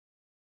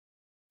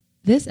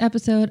This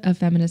episode of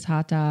Feminist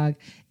Hot Dog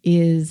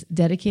is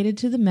dedicated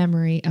to the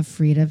memory of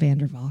Frida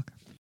Vandervalk.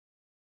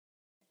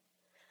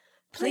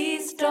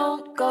 Please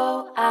don't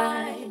go,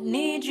 I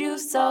need you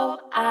so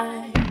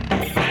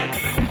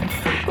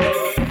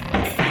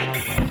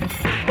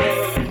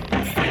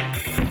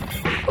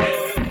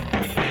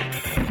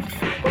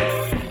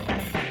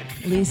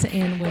Lisa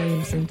Ann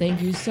Williamson,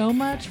 thank you so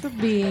much for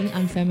being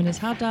on Feminist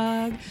Hot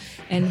Dog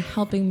and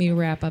helping me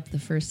wrap up the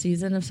first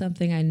season of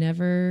something I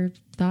never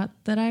thought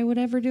that I would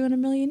ever do in a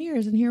million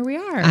years. And here we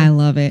are. I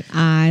love it.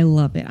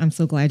 I'm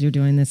so glad you're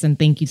doing this. And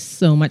thank you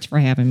so much for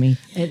having me.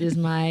 It is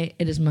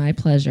my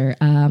pleasure.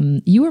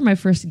 You were my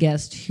first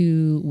guest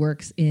who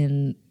works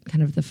in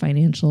kind of the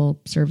financial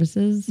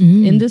services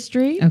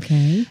industry.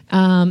 Okay.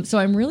 So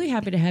I'm really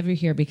happy to have you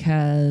here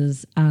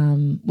because,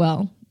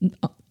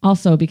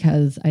 also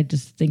because I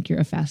just think you're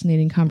a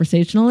fascinating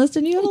conversationalist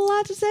and you have a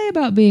lot to say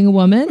about being a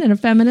woman and a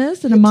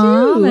feminist and a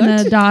mom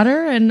and a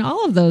daughter and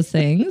all of those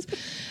things.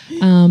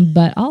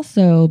 But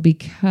also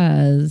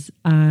because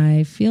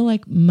I feel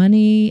like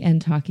money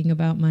and talking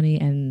about money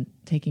and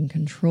taking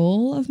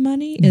control of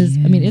money is,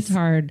 I mean, it's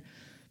hard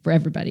for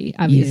everybody,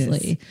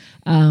 obviously.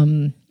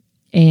 Yes.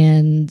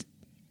 And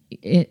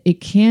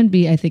it can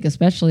be, I think,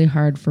 especially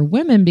hard for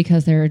women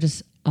because there are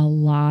just a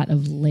lot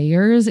of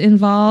layers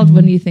involved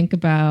when you think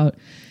about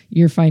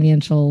your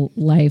financial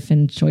life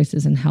and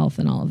choices and health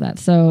and all of that.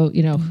 So,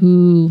 you know,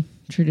 who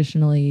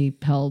traditionally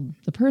held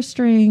the purse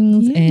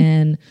strings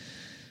and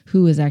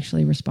who is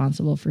actually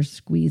responsible for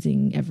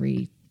squeezing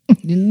the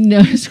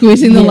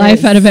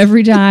life out of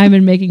every dime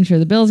and making sure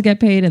the bills get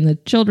paid and the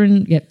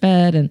children get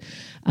fed, and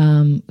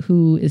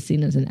who is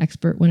seen as an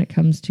expert when it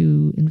comes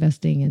to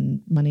investing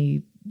and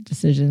money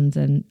decisions,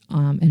 and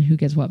who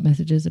gets what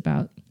messages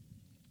about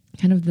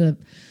kind of the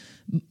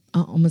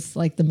almost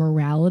like the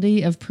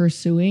morality of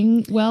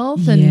pursuing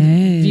wealth and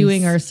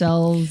viewing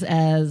ourselves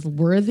as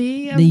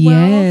worthy of wealth.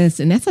 Yes,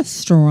 and that's a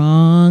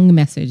strong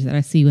message that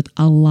I see with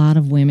a lot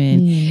of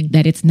women,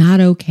 that it's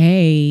not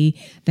okay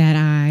that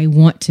I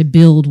want to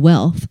build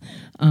wealth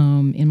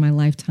in my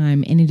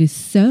lifetime. And it is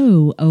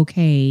so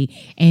okay,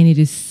 and it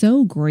is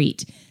so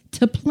great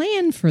to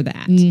plan for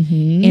that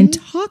and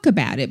talk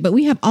about it. But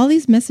we have all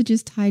these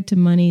messages tied to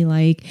money,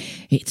 like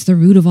it's the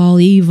root of all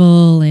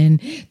evil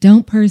and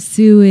don't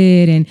pursue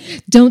it and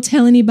don't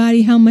tell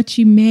anybody how much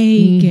you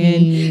make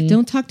and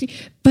don't talk to.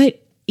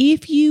 But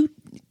if you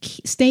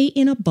stay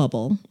in a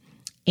bubble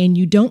and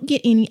you don't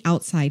get any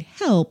outside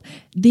help,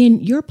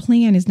 then your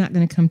plan is not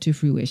going to come to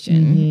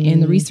fruition.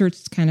 And the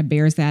research kind of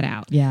bears that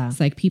out. Yeah. It's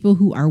like people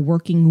who are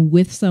working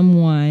with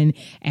someone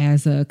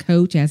as a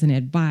coach, as an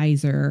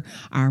advisor,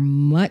 are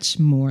much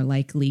more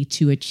likely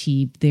to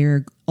achieve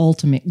their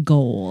ultimate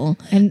goal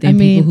than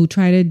people who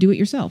try to do it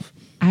yourself.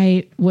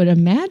 I would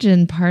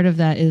imagine part of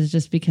that is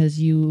just because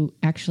you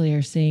actually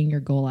are saying your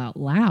goal out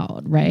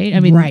loud, right? I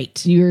mean,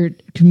 you're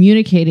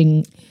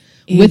communicating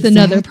with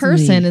another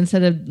person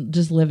instead of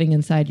just living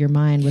inside your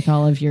mind with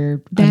all of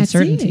your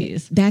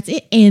uncertainties. That's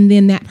it. And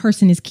then that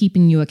person is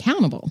keeping you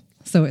accountable.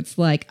 So it's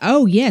like,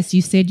 oh, yes,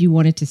 you said you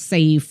wanted to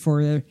save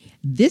for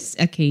this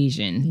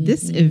occasion,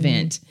 this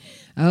event.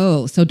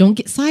 Oh, so don't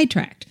get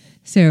sidetracked.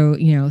 So,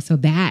 so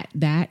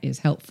that is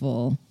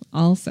helpful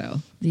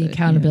also. The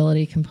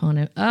accountability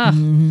component.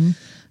 I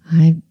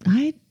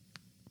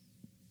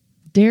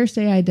dare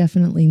say I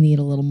definitely need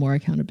a little more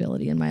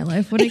accountability in my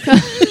life when it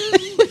comes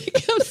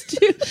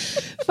to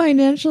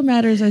financial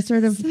matters.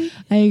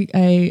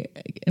 I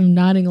am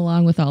nodding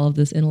along with all of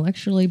this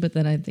intellectually, but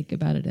then I think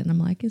about it and I'm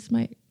like, am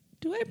I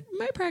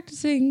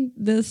practicing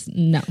this?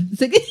 No.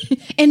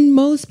 And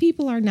most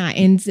people are not.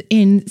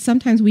 And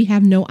sometimes we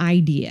have no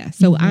idea.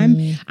 So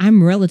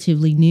I'm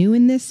relatively new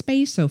in this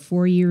space. So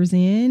 4 years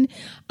in,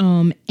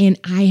 and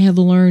I have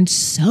learned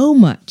so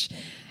much.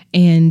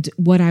 And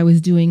what I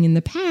was doing in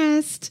the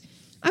past,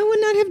 I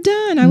would not have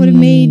done. I would have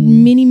made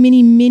many,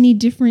 many, many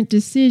different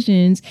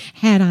decisions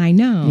had I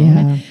known.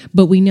 Yeah.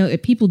 But we know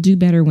that people do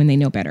better when they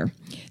know better.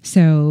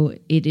 So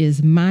it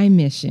is my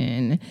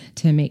mission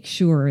to make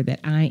sure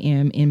that I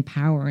am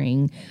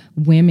empowering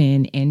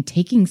women and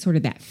taking sort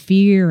of that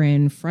fear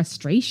and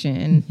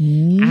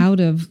frustration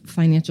out of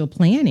financial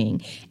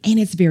planning. And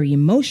it's very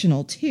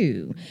emotional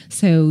too.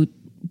 So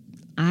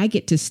I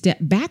get to step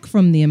back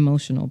from the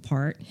emotional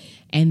part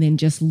and then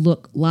just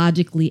look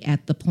logically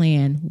at the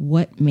plan,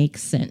 what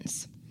makes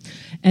sense.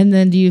 And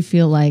then do you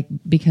feel like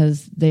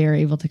because they are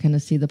able to kind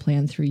of see the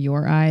plan through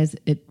your eyes,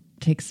 it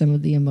takes some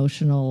of the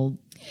emotional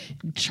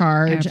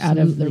charge out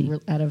of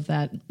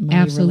that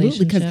money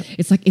relationship? Because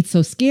it's like, it's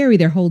so scary.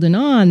 They're holding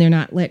on. They're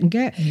not letting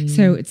go.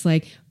 So it's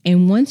like,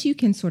 and once you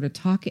can sort of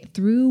talk it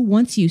through,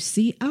 once you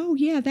see, oh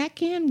yeah, that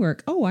can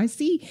work. Oh, I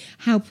see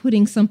how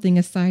putting something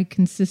aside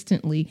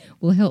consistently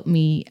will help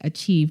me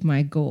achieve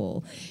my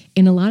goal.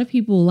 And a lot of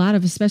people,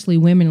 especially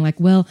women are like,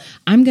 well,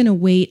 I'm going to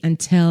wait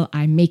until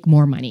I make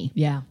more money.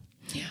 Yeah.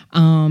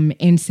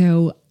 And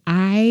so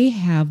I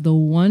have the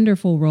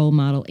wonderful role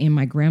model in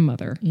my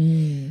grandmother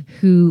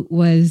who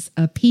was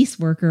a piece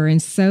worker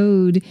and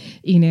sewed,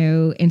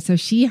 and so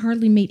she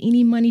hardly made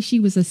any money. She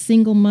was a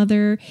single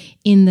mother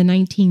in the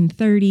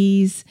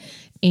 1930s.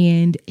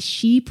 And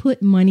she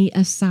put money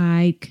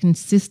aside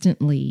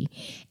consistently,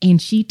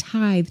 and she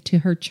tithed to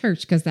her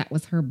church because that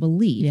was her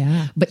belief.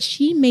 Yeah. But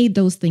she made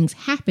those things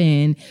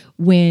happen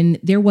when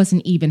there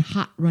wasn't even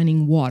hot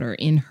running water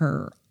in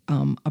her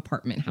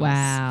apartment house.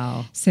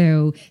 Wow.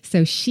 So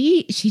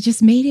she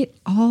just made it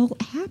all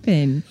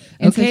happen.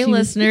 And Okay,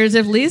 listeners,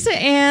 if Lisa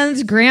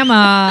Ann's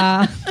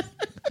grandma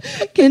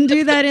can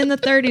do that in the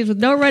 30s with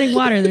no running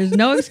water, there's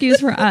no excuse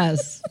for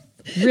us.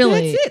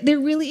 Really? That's it. There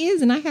really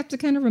is. And I have to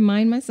kind of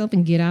remind myself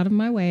and get out of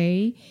my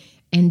way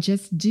and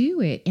just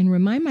do it and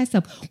remind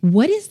myself,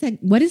 what is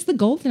the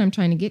goal that I'm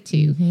trying to get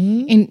to?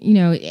 And,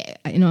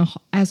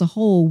 as a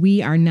whole,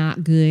 we are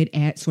not good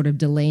at sort of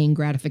delaying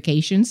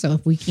gratification. So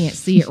if we can't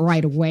see it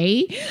right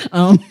away,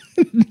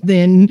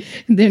 then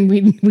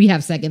we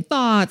have second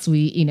thoughts.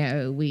 We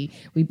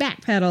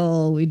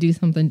backpedal, we do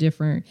something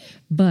different.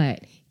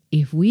 But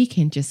if we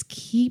can just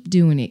keep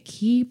doing it,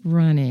 keep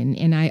running.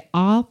 And I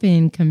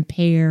often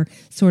compare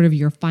sort of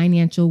your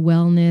financial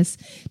wellness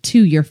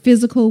to your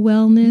physical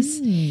wellness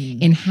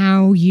and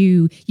how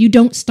you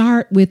don't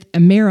start with a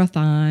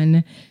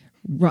marathon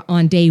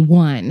on day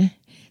one.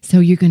 So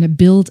you're going to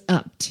build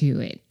up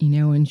to it, and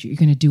you're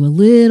going to do a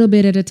little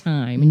bit at a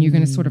time, and you're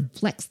going to sort of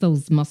flex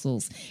those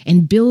muscles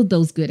and build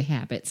those good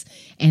habits.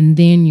 And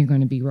then you're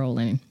going to be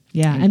rolling.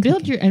 Yeah, and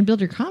build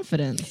your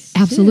confidence.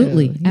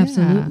 Absolutely, too. Yeah.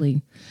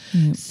 absolutely.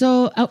 Yeah.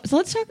 So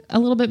let's talk a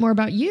little bit more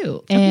about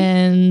you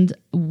and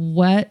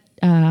what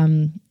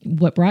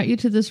brought you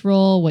to this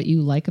role, what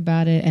you like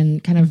about it,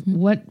 and kind of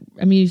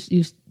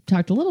you've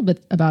talked a little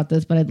bit about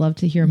this, but I'd love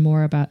to hear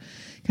more about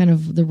kind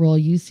of the role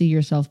you see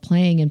yourself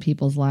playing in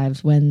people's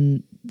lives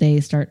when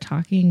they start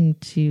talking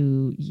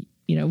to,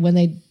 when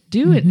they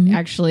do it,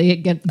 actually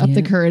get up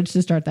the courage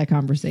to start that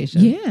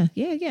conversation.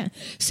 Yeah.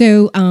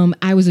 So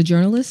I was a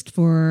journalist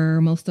for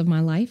most of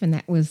my life, and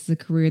that was the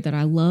career that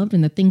I loved.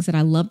 And the things that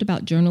I loved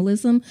about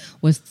journalism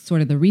was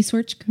sort of the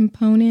research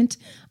component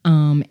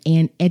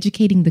and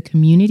educating the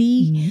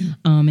community.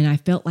 And I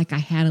felt like I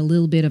had a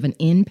little bit of an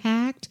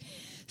impact.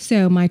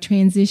 So my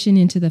transition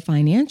into the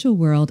financial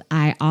world,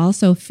 I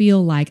also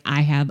feel like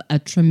I have a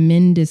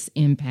tremendous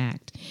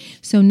impact.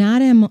 So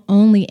not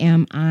only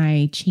am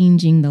I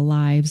changing the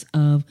lives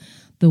of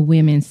the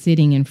women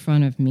sitting in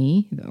front of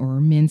me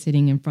or men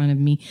sitting in front of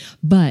me,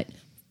 but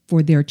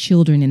for their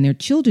children and their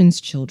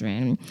children's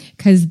children.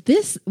 Because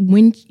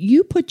when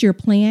you put your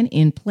plan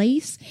in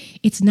place,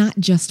 it's not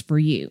just for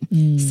you.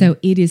 So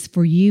it is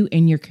for you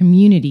and your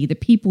community, the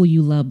people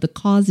you love, the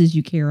causes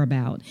you care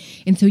about.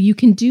 And so you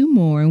can do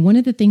more. And one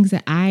of the things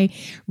that I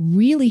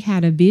really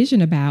had a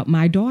vision about,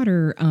 my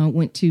daughter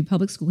went to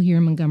public school here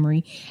in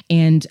Montgomery,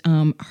 and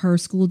her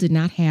school did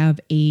not have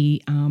a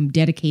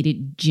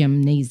dedicated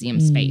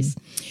gymnasium space.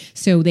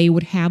 So they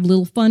would have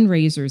little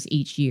fundraisers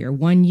each year.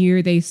 One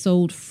year they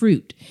sold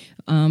fruit.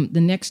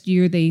 The next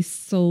year they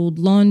sold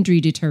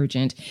laundry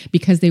detergent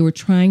because they were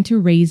trying to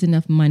raise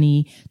enough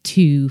money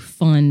to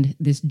fund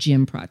this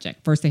gym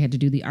project. First they had to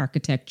do the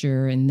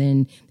architecture, and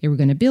then they were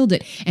going to build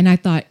it. And I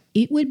thought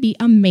it would be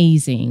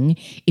amazing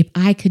if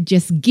I could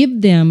just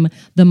give them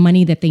the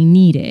money that they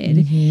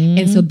needed.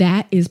 And so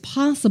that is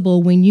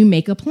possible when you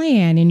make a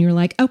plan and you're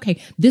like,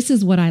 okay, this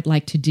is what I'd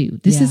like to do.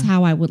 This is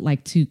how I would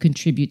like to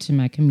contribute to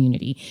my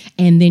community.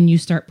 And then you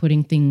start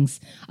putting things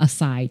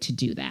aside to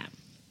do that.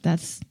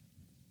 That's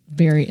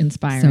very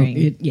inspiring.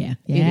 So it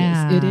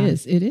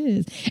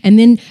is.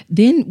 And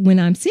then when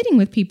I'm sitting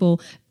with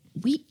people,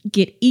 we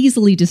get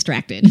easily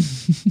distracted.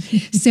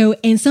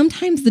 And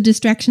sometimes the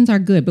distractions are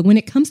good, but when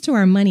it comes to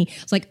our money,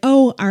 it's like,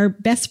 oh, our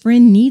best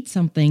friend needs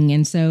something.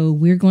 And so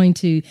we're going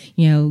to,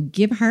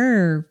 give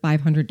her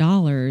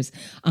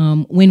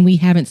 $500 when we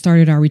haven't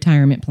started our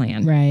retirement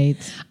plan. Right.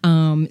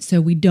 So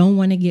we don't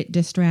want to get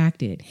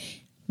distracted.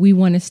 We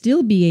want to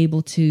still be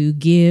able to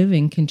give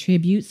and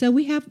contribute. So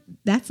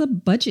that's a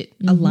budget,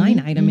 a line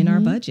item in our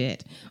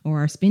budget or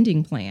our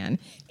spending plan.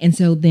 And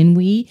so then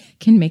we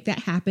can make that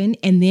happen.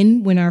 And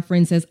then when our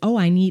friend says, oh,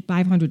 I need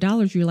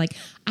 $500, you're like,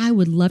 I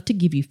would love to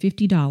give you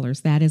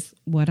 $50. That is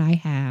what I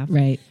have.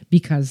 Right.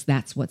 Because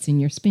that's what's in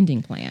your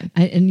spending plan.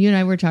 And you and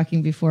I were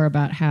talking before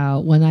about how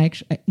when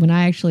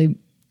I actually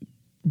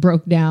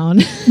broke down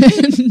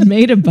and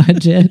made a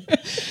budget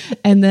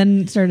and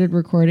then started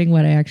recording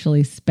what I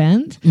actually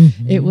spent,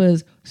 it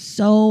was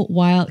so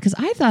wild because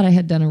I thought I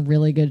had done a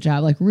really good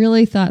job, like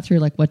really thought through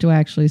like, what do I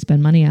actually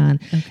spend money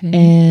on? Okay.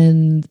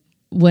 And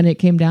when it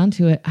came down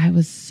to it, I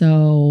was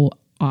so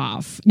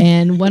off.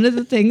 And one of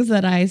the things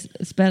that I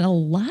spent a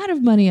lot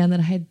of money on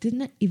that I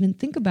didn't even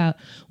think about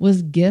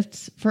was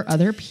gifts for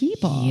other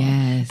people.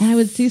 Yes. And I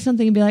would see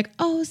something and be like,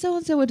 oh,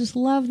 so-and-so would just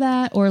love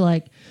that. Or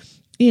like,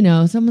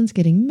 someone's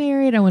getting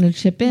married. I want to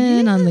chip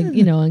in on the,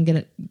 and get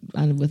it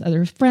on with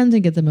other friends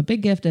and get them a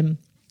big gift. And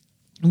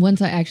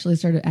once I actually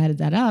added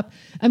that up,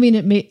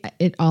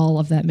 all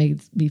of that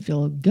made me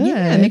feel good.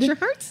 Yeah, it makes your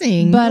heart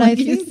sing. But I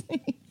think,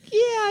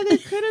 Yeah, there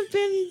could have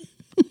been.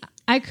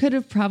 I could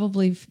have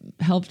probably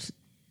helped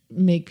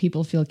make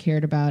people feel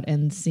cared about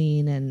and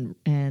seen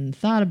and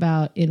thought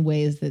about in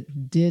ways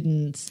that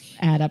didn't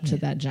add up to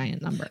that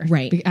giant number.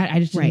 Right. I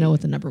just didn't know what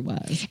the number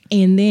was.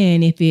 And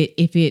then if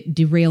it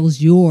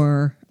derails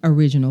your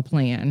original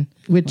plan,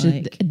 Which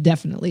it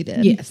definitely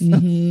did. yes.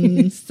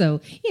 So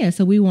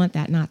we want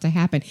that not to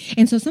happen.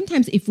 And so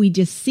sometimes if we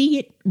just see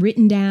it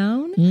written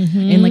down,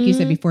 and like you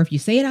said before, if you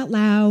say it out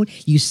loud,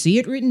 you see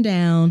it written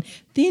down,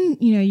 then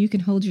you can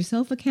hold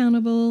yourself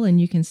accountable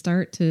and you can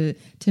start to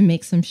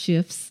make some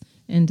shifts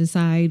and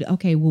decide,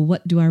 okay, well,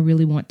 what do I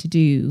really want to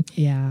do?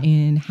 Yeah.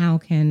 And how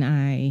can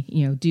I,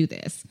 do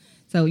this?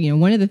 So,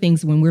 one of the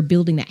things when we're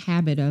building that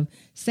habit of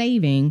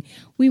saving,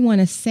 we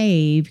want to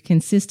save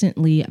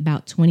consistently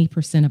about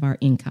 20% of our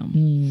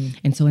income.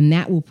 And so, and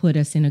that will put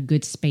us in a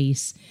good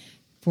space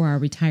for our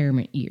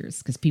retirement years,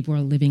 because people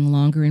are living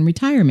longer in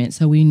retirement.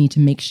 So we need to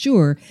make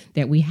sure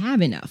that we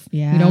have enough.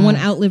 Yeah. We don't want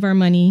to outlive our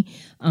money.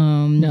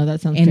 No,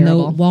 that sounds and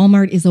terrible. though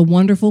Walmart is a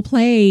wonderful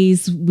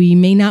place, we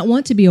may not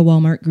want to be a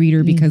Walmart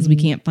greeter because we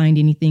can't find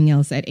anything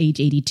else at age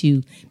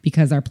 82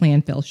 because our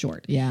plan fell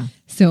short. Yeah.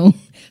 So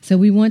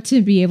we want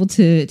to be able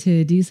to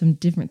do some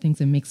different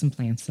things and make some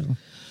plans. So.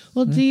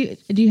 Well, do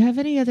you have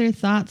any other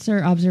thoughts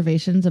or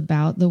observations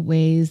about the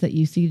ways that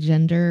you see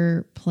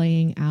gender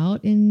playing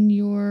out in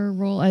your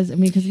role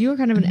because you were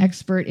kind of an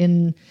expert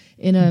in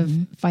a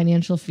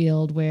financial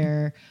field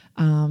where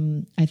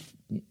I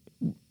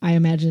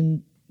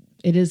imagine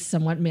it is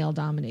somewhat male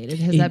dominated.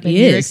 Has that been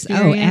your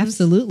experience? Oh,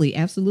 absolutely.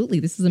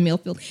 Absolutely. This is a male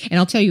field. And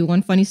I'll tell you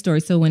one funny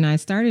story. So when I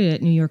started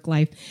at New York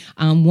Life,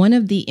 one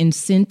of the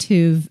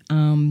incentive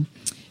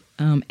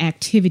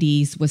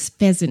activities was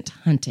pheasant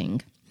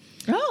hunting.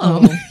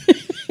 Oh,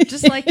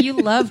 just like you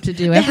love to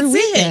do every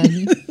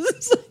weekend.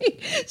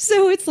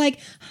 So it's like,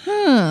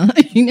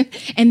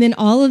 and then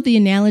all of the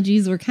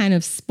analogies were kind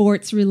of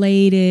sports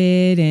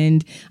related.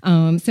 And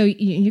so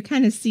you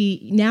kind of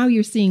now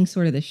you're seeing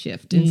sort of the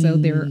shift. And so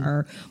there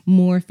are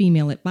more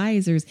female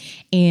advisors.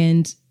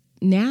 And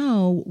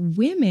now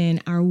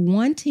women are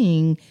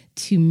wanting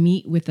to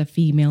meet with a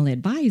female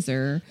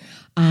advisor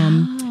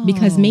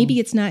because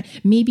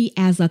maybe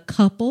as a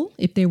couple,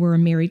 if they were a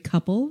married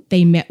couple,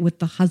 they met with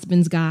the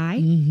husband's guy.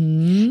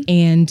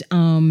 And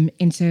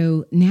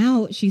so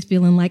now she's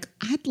feeling like,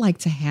 I'd like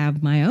to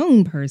have my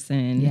own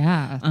person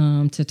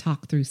to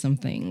talk through some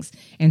things.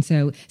 And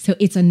so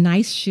it's a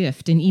nice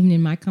shift. And even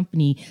in my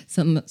company,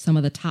 some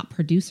of the top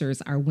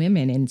producers are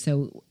women. And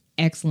so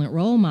excellent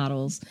role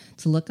models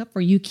to look up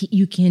for. You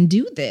can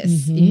do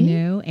this,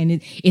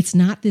 and it's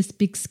not this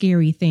big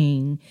scary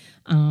thing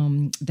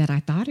that I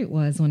thought it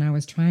was when I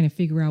was trying to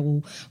figure out,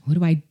 well, what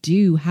do I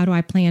do? How do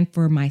I plan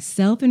for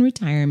myself in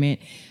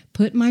retirement?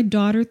 Put my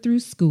daughter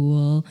through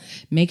school,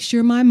 make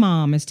sure my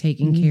mom is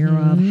taken care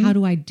of. How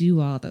do I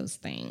do all those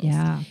things?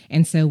 Yeah.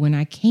 And so when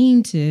I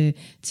came to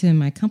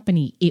my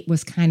company, it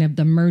was kind of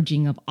the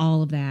merging of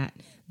all of that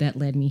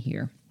led me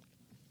here.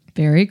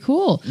 Very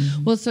cool.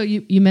 Well, so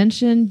you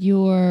mentioned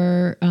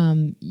your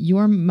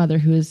mother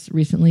who has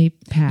recently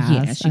passed.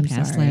 Yeah, she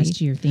passed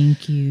last year.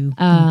 Thank you.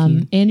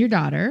 And your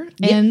daughter.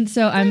 Yep. And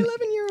so I'm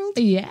 11-year-old.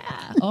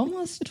 Yeah,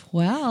 almost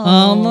 12.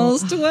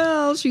 Almost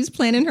 12. She's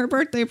planning her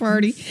birthday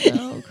party.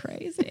 So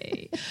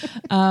crazy.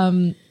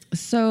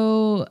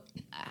 So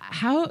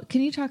how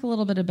can you talk a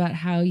little bit about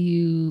how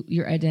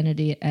your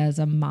identity as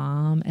a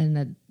mom and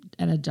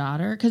a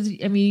daughter, because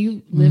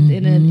you lived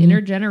in an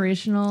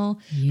intergenerational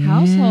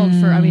household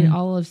for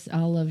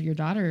all of your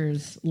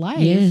daughter's life.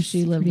 Yes,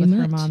 she lived with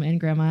her mom and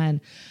grandma,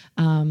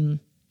 and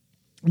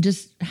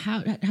just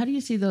how do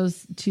you see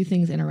those two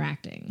things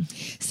interacting?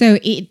 So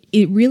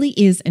it really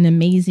is an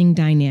amazing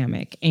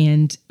dynamic,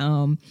 and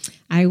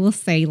I will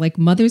say, like,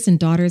 mothers and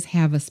daughters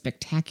have a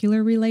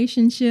spectacular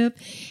relationship,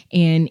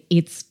 and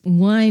it's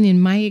one in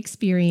my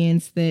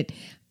experience that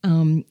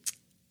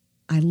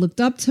I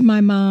looked up to my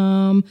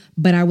mom,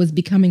 but I was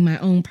becoming my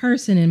own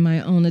person and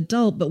my own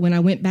adult. But when I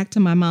went back to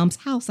my mom's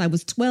house, I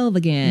was 12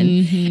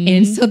 again.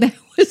 And so that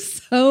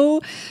was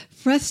so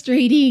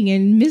frustrating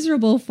and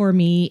miserable for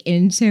me.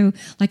 And so,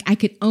 like, I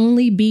could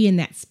only be in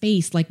that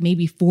space, like,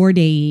 maybe 4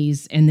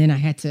 days, and then I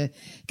had to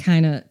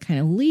kind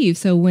of leave.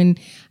 So when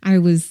I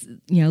was,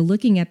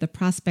 looking at the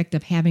prospect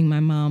of having my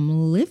mom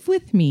live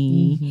with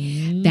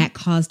me, that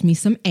caused me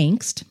some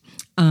angst.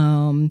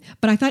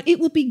 But I thought it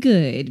would be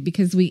good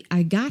because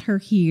I got her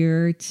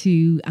here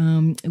to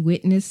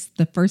witness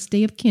the first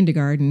day of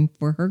kindergarten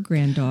for her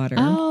granddaughter.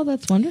 Oh,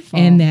 that's wonderful.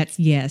 And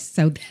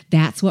so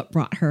that's what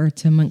brought her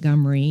to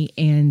Montgomery,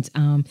 and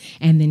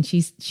then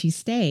she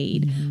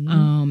stayed.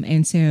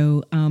 And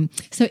so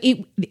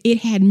it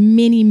had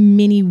many,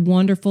 many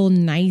wonderful,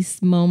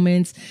 nice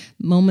moments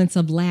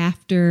of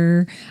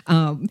laughter.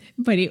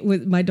 But it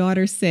was, my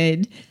daughter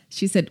said,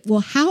 well,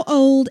 how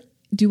old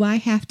do I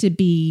have to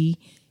be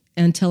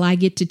until I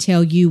get to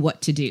tell you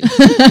what to do?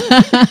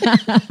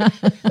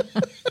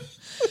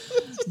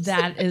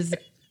 That is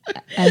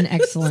an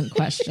excellent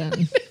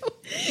question.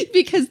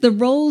 because the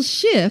roles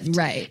shift.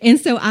 Right. And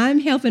so I'm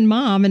helping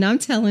mom and I'm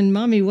telling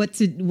mommy what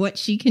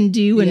she can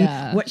do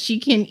and what she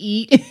can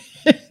eat.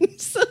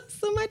 so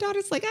my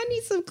daughter's like, I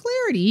need some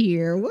clarity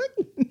here.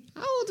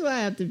 How old do I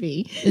have to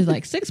be? It's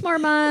like 6 more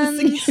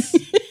months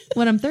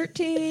when I'm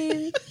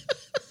 13.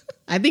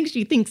 I think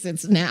she thinks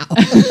it's now.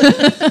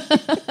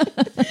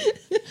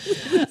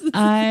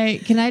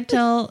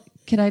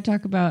 Can I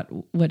talk about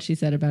what she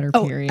said about her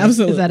period?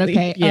 Absolutely. Is that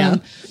okay? Yeah.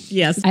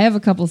 Yes. I have a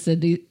couple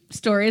Sydney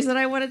stories that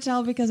I want to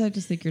tell because I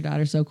just think your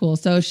daughter's so cool.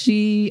 So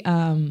she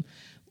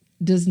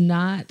does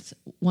not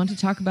want to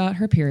talk about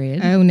her period.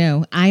 Oh,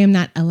 no. I am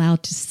not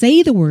allowed to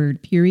say the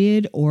word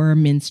period or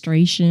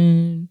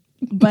menstruation.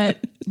 But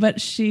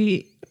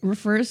she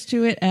refers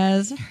to it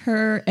as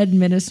her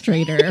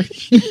administrator.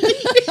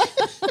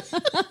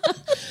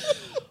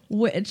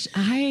 Which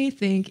I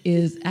think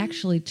is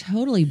actually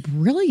totally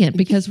brilliant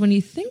because when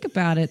you think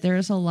about it,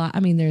 there's a lot. I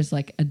mean, there's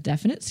like a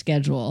definite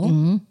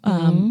schedule.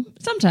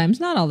 Sometimes,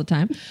 not all the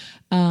time.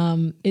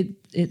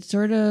 It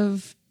sort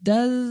of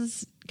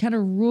does kind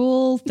of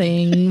rule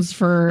things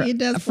for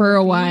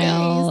a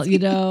while, nice. you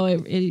know,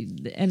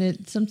 and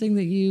it's something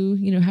that you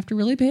have to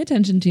really pay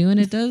attention to. And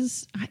it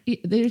does.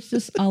 There's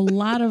just a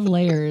lot of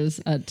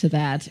layers to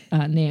that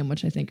name,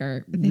 which I think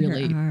are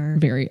really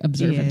very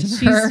observant of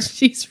her.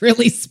 She's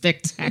really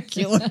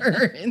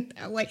spectacular in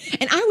that way.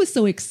 And I was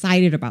so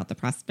excited about the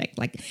prospect.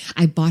 Like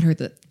I bought her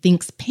the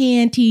Thinx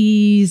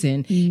panties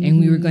and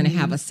we were going to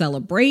have a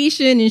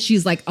celebration. And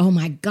she's like, oh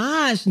my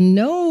gosh,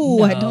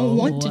 no, I don't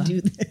want to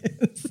do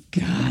this.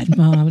 God,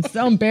 Mom, it's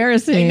so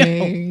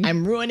embarrassing.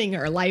 I'm ruining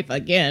her life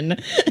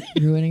again.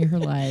 Ruining her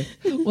life.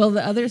 Well,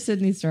 the other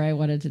Sydney story I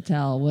wanted to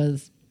tell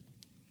was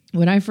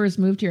when I first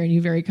moved here and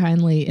you very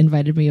kindly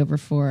invited me over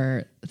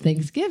for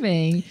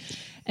Thanksgiving.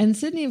 And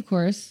Sydney, of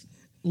course,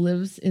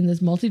 lives in this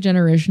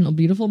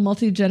beautiful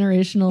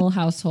multi-generational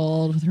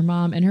household with her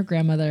mom and her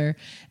grandmother,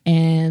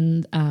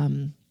 and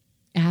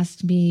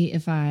asked me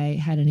if I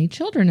had any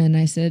children. And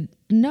I said,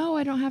 no,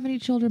 I don't have any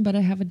children, but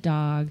I have a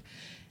dog.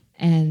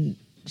 And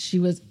she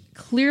was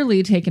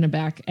clearly taken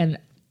aback and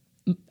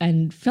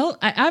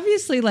felt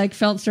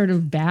sort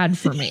of bad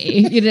for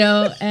me, you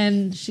know?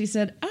 And she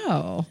said,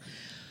 oh,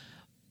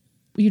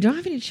 you don't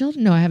have any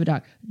children? No, I have a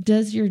dog.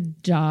 Does your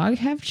dog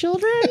have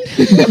children?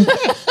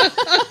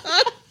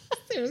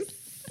 There's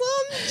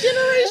some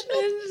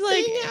generational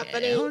thing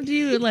happening. Oh, do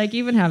you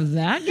even have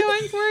that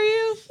going for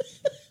you?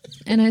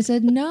 And I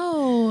said,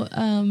 no,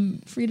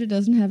 Frida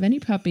doesn't have any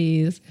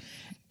puppies.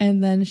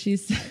 And then she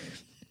said,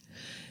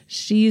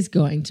 she's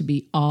going to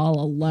be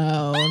all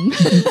alone.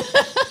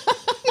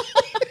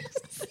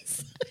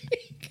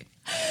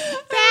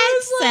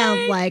 That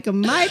sounds like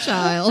my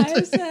child.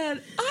 I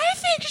said, I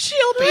think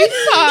she'll be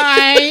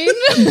fine.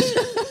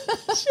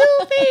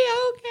 She'll be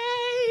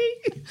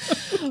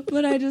okay.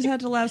 But I just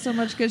had to laugh so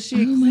much because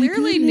she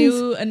clearly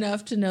knew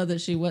enough to know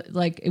that she was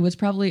it was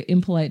probably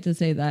impolite to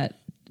say that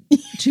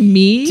to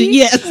me.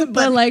 Yes,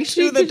 but like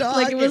she to the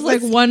dog, it was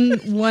like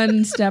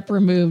one step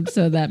removed,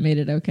 so that made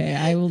it okay.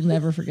 I will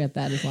never forget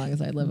that as long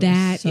as I live.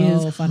 That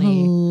is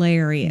funny.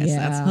 Hilarious.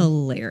 Yeah. That's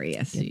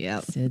hilarious.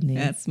 Yep. Sydney.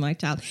 That's my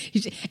child.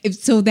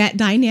 So that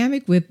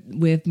dynamic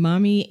with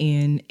mommy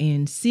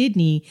and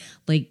Sydney,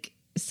 like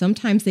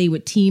sometimes they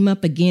would team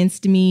up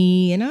against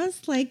me, and I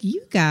was like,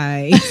 you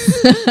guys,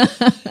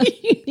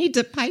 you need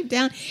to pipe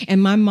down.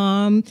 And my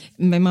mom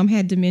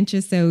had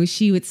dementia, so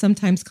she would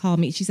sometimes call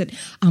me. She said,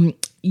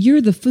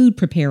 you're the food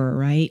preparer,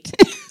 right?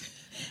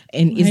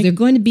 And is there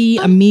going to be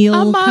a meal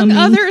among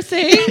other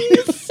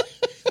things?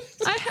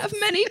 I have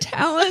many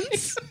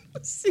talents.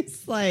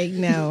 She's like,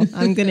 no,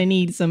 I'm going to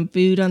need some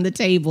food on the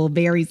table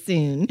very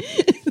soon.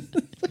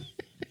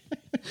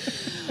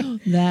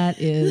 That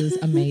is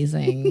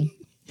amazing.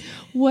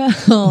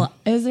 Well,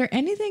 is there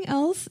anything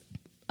else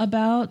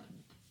about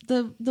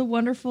the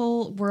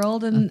wonderful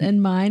world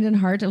and mind and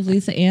heart of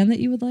Lisa Ann that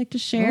you would like to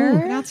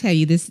share? I'll tell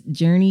you this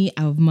journey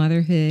of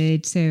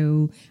motherhood.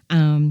 So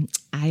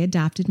I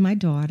adopted my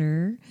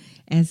daughter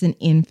as an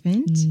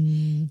infant,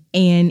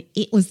 and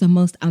it was the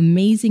most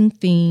amazing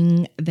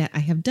thing that I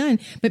have done.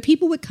 But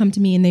people would come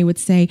to me and they would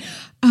say,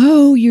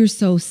 oh, you're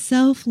so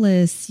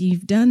selfless.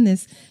 You've done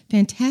this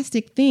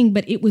fantastic thing.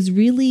 But it was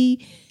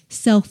really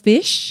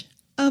selfish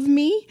of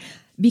me,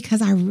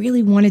 because I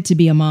really wanted to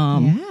be a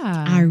mom.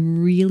 Yeah. I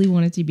really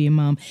wanted to be a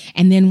mom.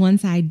 And then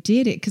once I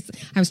did it, because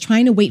I was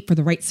trying to wait for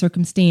the right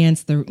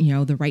circumstance, the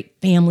right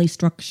family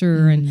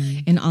structure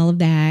and all of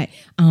that.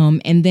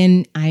 And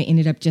then I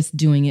ended up just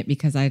doing it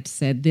because I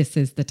said, this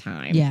is the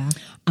time. Yeah.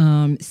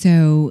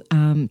 So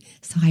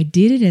I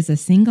did it as a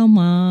single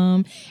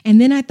mom.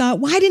 And then I thought,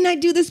 why didn't I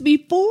do this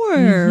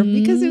before?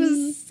 Because it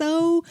was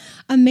so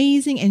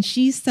amazing, and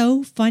she's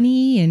so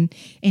funny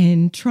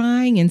and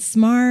trying and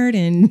smart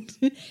and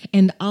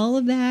and all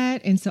of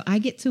that. And so I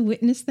get to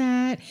witness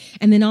that.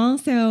 And then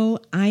also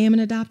I am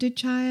an adopted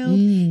child.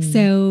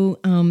 So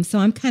so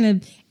I'm kind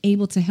of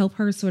able to help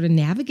her sort of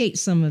navigate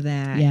some of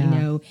that. Yeah. You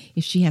know,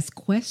 if she has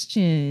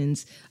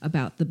questions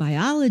about the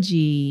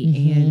biology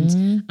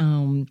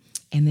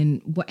and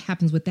then what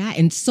happens with that.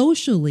 And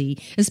socially,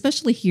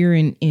 especially here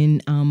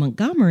in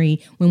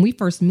Montgomery, when we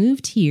first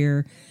moved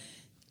here,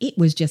 it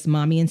was just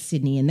mommy and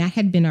Sydney, and that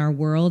had been our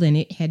world, and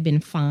it had been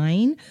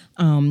fine.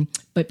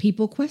 But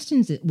people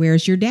questions it.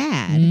 Where's your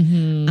dad?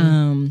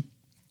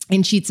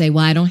 And she'd say,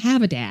 well, I don't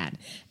have a dad.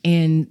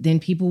 And then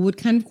people would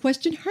kind of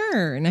question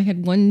her. And I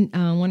had one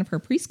of her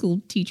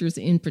preschool teachers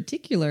in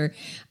particular,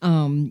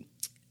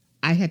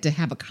 I had to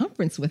have a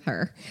conference with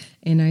her.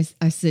 And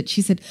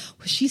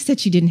she said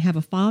she didn't have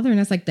a father. And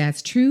I was like,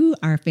 that's true.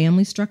 Our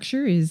family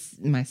structure is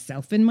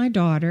myself and my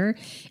daughter.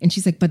 And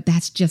she's like, but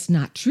that's just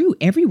not true.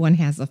 Everyone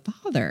has a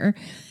father.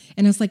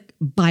 And I was like,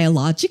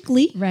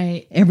 biologically,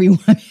 Right.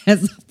 everyone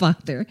has a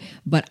father.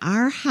 But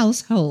our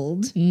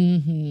household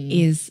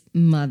is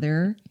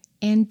mother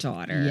and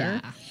daughter.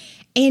 Yeah.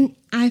 And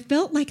I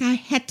felt like I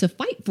had to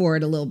fight for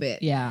it a little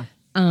bit. Yeah.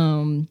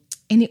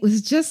 And it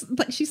was just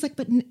like, she's like,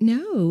 but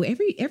no,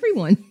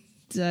 everyone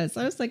does.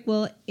 So I was like,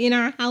 well, in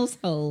our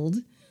household,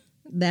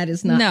 that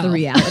is not No. the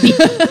reality,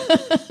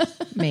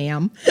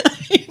 ma'am.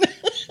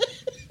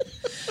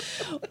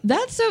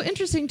 That's so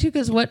interesting too,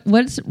 because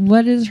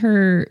what is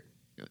her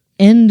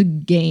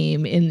end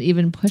game in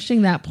even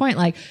pushing that point?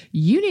 Like,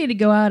 you need to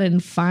go out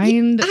and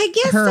find I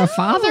guess her a so.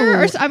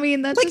 father. I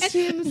mean, that Like, just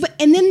seems.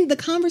 and then the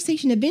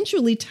conversation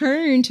eventually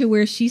turned to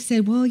where she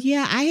said, well,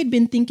 yeah, I had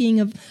been thinking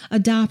of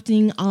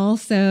adopting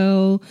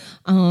also,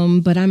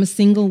 but I'm a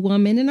single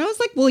woman. And I was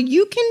like, well,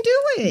 you can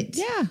do it.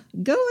 Yeah.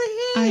 Go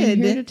I'm ahead.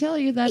 here to tell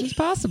you that it's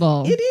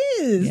possible. It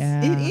is.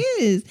 Yeah. It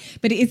is.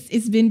 But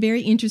it's been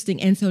very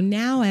interesting. And so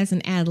now as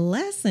an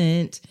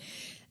adolescent,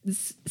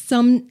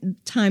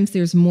 sometimes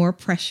there's more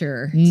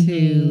pressure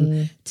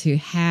to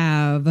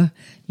have,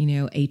 you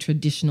know, a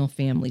traditional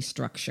family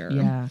structure.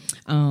 Yeah.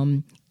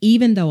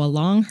 Even though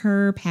along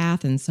her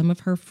path and some of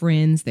her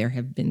friends, there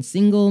have been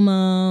single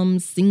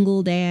moms,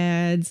 single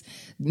dads,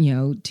 you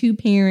know,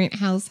 2-parent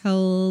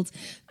households.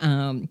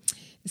 But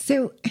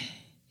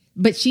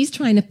she's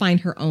trying to find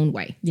her own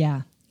way.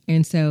 Yeah.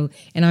 And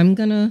I'm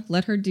going to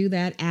let her do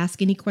that, ask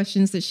any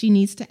questions that she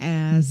needs to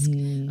ask,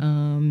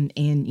 and,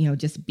 you know,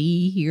 just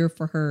be here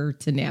for her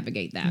to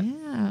navigate that.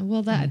 Yeah.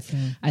 Well, I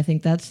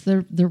think that's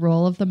the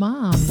role of the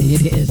mom.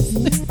 It is.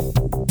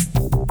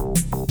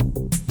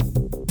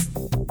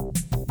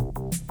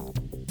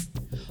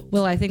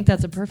 Well, I think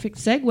that's a perfect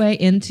segue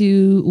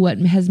into what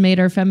has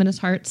made our feminist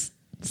hearts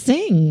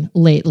sing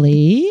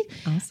lately.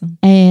 Awesome.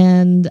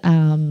 And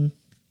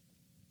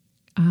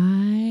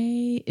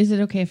is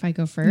it okay if I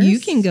go first? You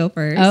can go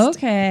first.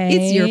 Okay.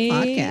 It's your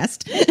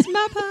podcast. It's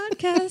my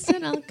podcast,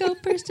 and I'll go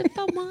first if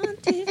I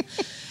want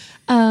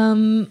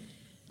to.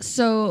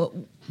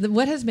 So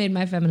what has made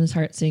my feminist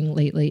heart sing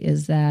lately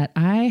is that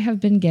I have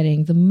been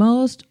getting the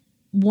most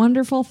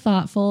wonderful,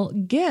 thoughtful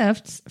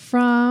gifts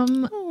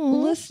from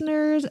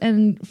listeners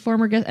and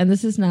former guests. And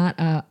this is not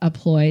a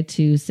ploy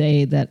to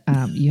say that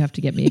you have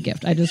to get me a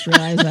gift. I just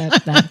realized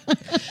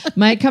that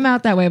might come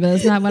out that way, but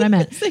that's not what I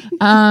meant.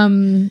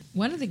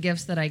 One of the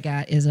gifts that I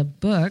got is a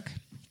book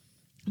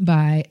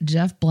by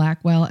Jeff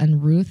Blackwell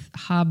and Ruth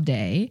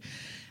Hobday.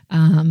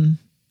 And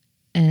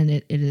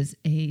it is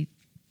a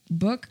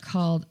book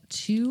called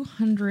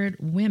 200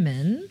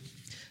 Women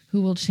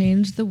Who Will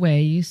Change the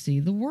Way You See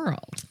the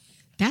World.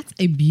 That's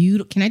a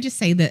beautiful. Can I just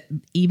say that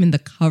even the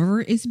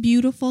cover is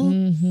beautiful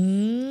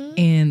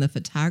and the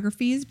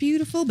photography is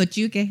beautiful, but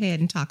you go ahead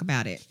and talk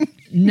about it.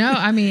 No,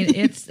 I mean,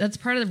 that's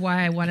part of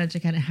why I wanted to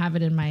kind of have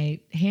it in my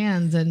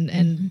hands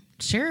and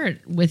share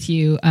it with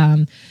you.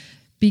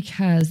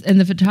 Because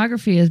the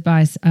photography is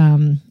by,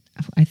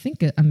 I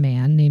think a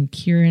man named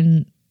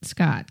Kieran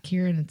Scott.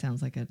 Kieran, it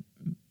sounds like a,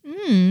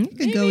 It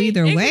could go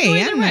either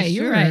way. I'm not sure.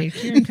 You're right.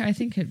 Kieran, I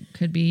think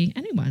could be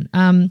anyone.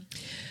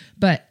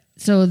 But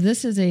so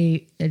this is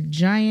a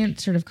giant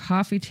sort of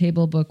coffee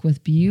table book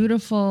with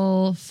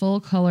beautiful full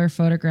color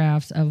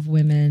photographs of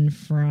women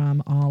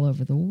from all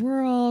over the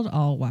world,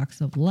 all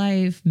walks of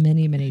life,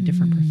 many, many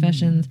different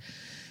professions.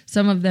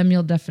 Some of them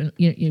you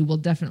will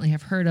definitely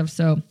have heard of.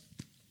 So,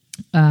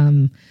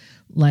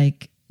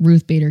 like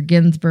Ruth Bader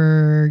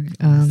Ginsburg,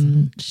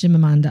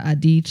 Chimamanda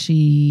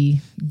Adichie,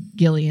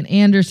 Gillian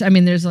Anderson. I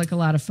mean, there's like a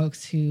lot of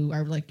folks who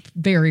are like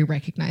very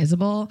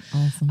recognizable.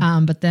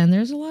 Awesome. But then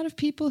there's a lot of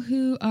people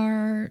who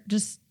are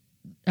just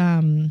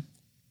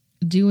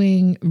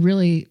doing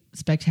really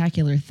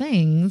spectacular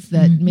things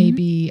that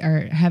maybe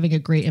are having a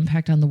great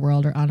impact on the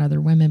world or on other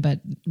women,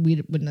 but we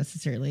wouldn't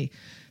necessarily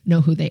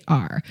know who they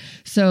are.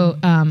 So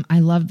I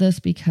love this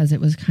because it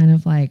was kind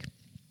of like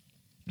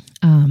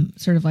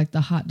sort of like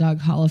the Hot Dog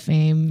Hall of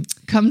Fame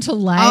come to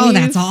life. Oh,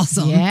 that's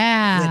awesome.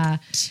 Yeah.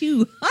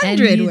 200 and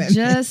you women.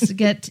 just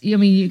get, I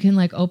mean, you can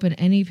like open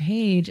any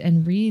page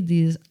and read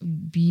these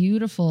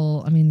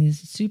beautiful, I mean, these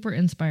super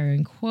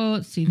inspiring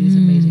quotes, see these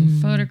amazing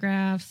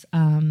photographs,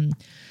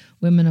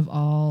 women of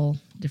all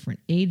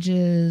different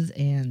ages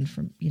and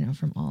from,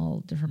 from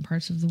all different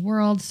parts of the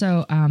world.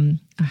 So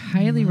I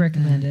highly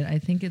recommend it. I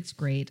think it's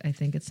great. I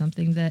think it's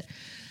something that,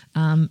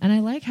 and I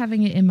like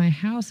having it in my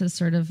house as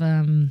sort of,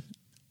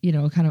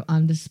 kind of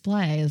on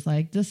display is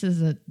like, this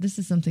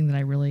is something that I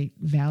really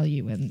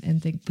value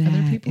and think that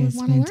other people would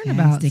want to learn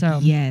about. So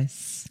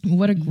yes.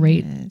 What a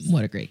great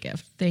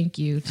gift. Thank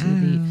you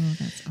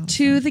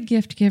to the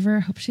gift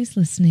giver. Hope she's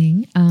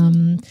listening.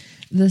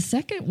 The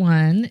second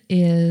one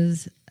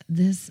is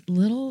this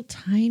little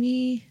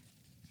tiny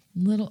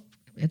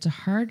it's a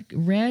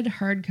red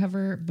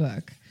hardcover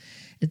book.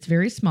 It's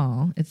very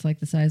small. It's like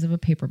the size of a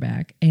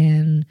paperback,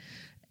 and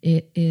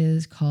it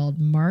is called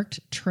Marked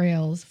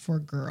Trails for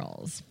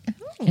Girls.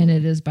 Oh. And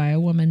it is by a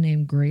woman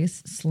named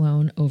Grace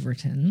Sloan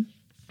Overton.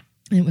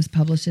 And it was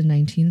published in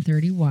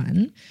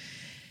 1931.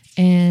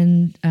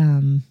 And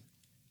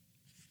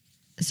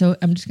so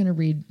I'm just going to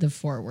read the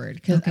foreword.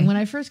 Because when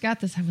I first got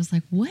this, I was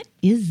like, what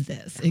is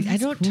this? I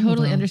don't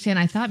totally understand.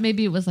 I thought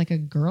maybe it was like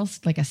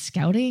a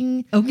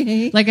scouting.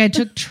 Okay. Like I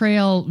took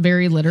trail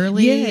very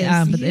literally.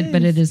 Yes,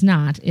 but it is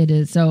not. It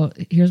is. So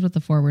here's what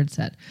the foreword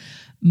said.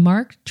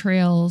 Marked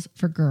Trails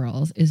for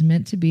Girls is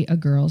meant to be a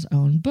girl's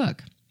own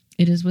book.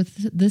 It is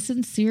with the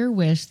sincere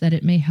wish that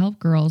it may help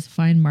girls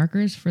find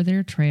markers for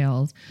their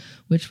trails,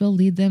 which will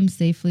lead them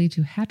safely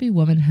to happy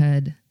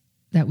womanhood,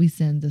 that we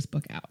send this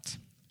book out.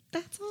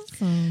 That's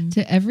awesome.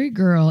 To every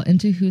girl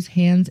into whose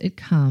hands it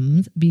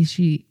comes, be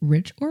she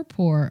rich or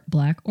poor,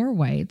 black or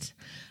white,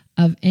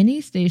 of any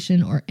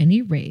station or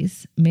any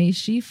race, may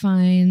she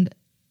find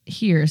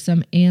here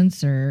some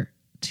answer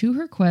to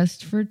her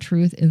quest for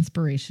truth,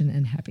 inspiration,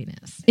 and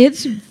happiness.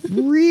 It's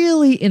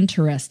really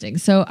interesting.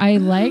 So I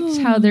liked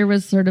how there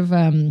was sort of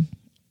a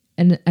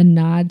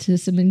nod to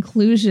some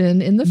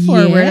inclusion in the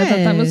foreword. I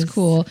thought that was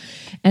cool.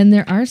 And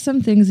there are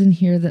some things in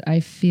here that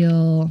I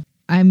feel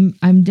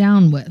I'm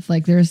down with.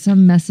 Like there are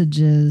some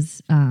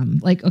messages,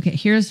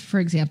 here's, for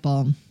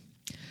example,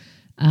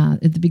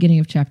 at the beginning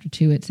of chapter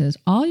 2, it says,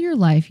 all your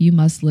life you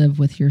must live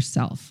with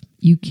yourself.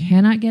 You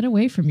cannot get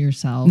away from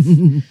yourself.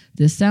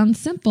 This sounds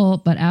simple,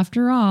 but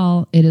after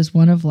all, it is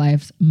one of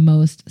life's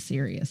most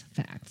serious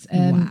facts.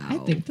 And I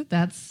think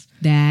that's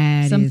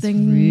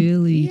something is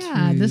really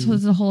true. This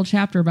was a whole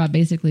chapter about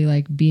basically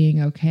like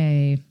being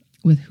okay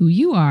with who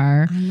you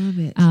are. I love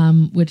it.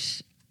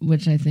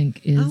 Which I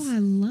think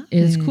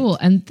is cool.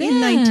 And then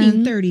in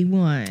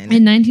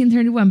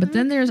 1931. But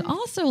then there's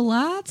also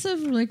lots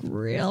of like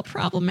real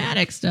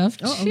problematic stuff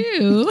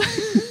too.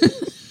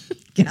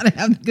 Gotta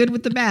have good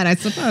with the bad, I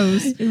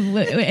suppose.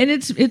 And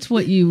it's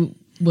what you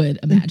would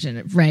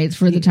imagine, right?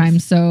 For the time.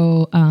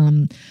 So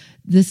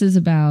this is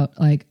about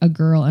like a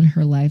girl and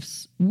her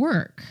life's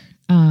work.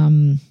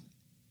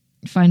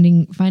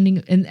 Finding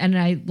and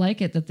I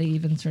like it that they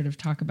even sort of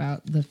talk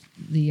about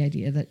the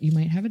idea that you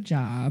might have a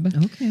job.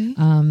 Okay.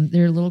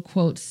 There are little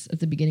quotes at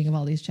the beginning of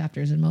all these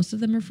chapters, and most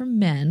of them are from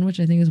men, which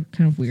I think is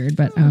kind of weird,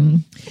 but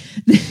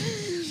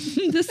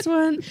this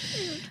one.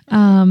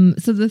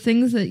 So the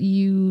things that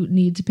you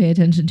need to pay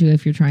attention to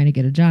if you're trying to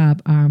get a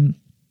job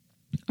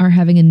are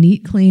having a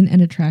neat, clean,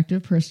 and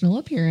attractive personal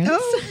appearance.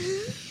 Oh.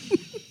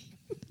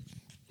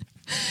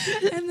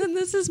 And then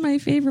this is my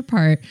favorite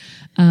part.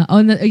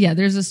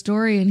 There's a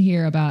story in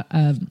here about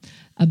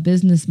a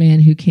businessman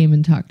who came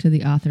and talked to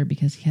the author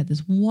because he had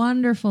this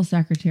wonderful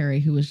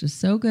secretary who was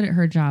just so good at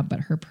her job,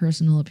 but her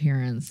personal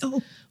appearance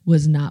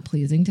was not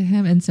pleasing to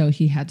him, and so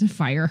he had to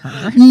fire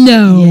her.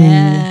 No.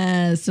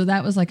 Yes. So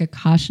that was like a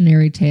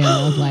cautionary tale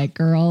of like,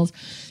 girls,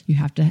 you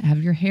have to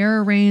have your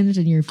hair arranged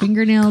and your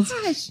fingernails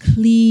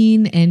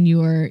clean, and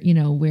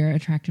wear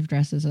attractive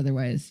dresses.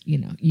 Otherwise,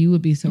 you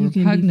would be so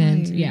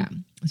repugnant. Yeah.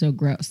 So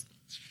gross.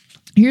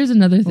 Here's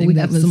another thing. We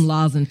got some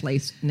laws in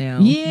place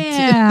now.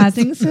 Yeah,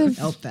 things have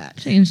helped that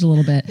changed a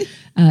little bit.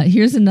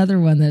 Here's another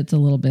one that's a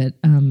little bit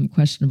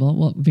questionable.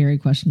 Well, very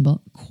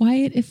questionable.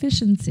 Quiet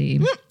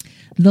efficiency.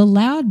 The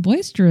loud,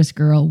 boisterous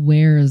girl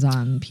wears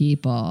on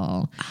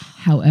people.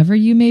 However,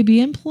 you may be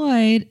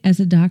employed as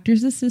a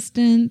doctor's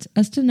assistant,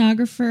 a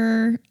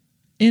stenographer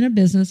in a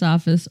business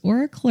office,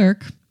 or a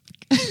clerk.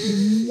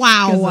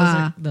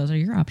 Wow. Those are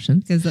your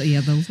options. Because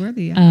those were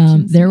the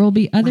options. There will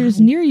be others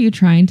near you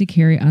trying to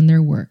carry on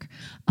their work.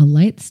 A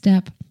light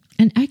step,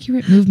 an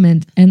accurate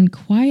movement, and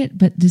quiet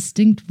but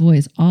distinct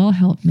voice all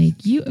help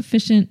make you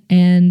efficient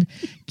and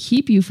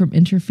keep you from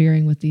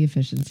interfering with the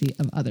efficiency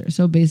of others.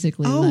 So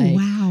basically,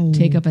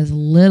 take up as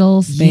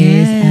little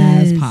space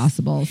as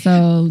possible.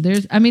 So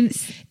it's a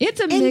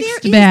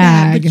mixed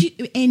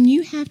bag. And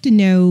you have to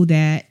know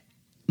that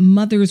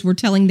mothers were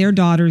telling their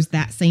daughters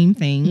that same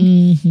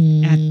thing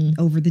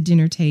over the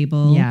dinner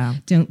table. Yeah.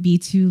 Don't be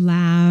too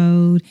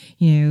loud,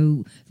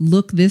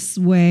 look this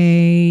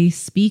way,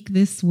 speak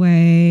this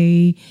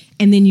way,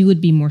 and then you would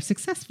be more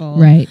successful.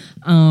 Right.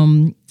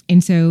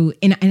 And so,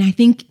 and I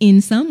think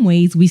in some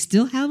ways we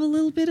still have a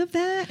little bit of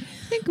that.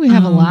 I think we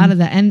have a lot of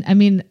that. And I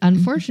mean,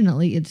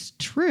 unfortunately, it's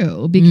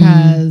true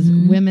because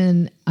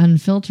women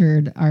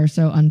unfiltered are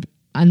so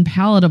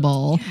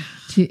unpalatable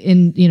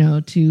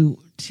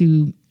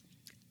to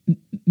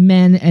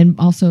men, and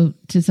also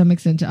to some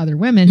extent to other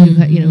women who,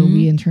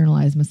 we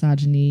internalize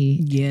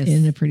misogyny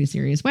in a pretty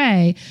serious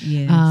way.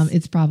 Yes.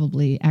 It's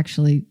probably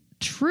actually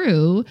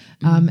true,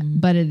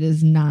 but it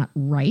is not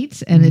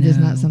right, and it is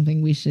not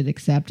something we should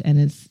accept, and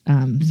it's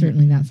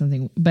certainly not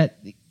something. But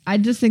I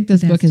just think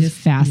this book is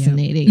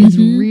fascinating. Yep. It's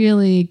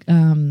really,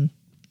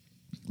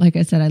 like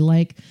I said, I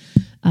like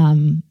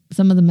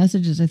some of the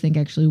messages. I think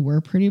actually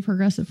were pretty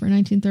progressive for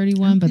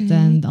 1931, but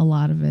then a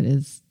lot of it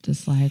is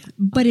just like.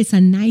 But it's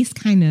a nice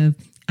kind of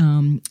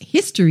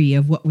history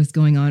of what was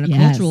going on, a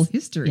cultural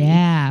history.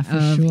 Yeah,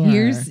 for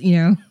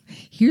sure.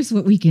 Here's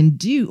what we can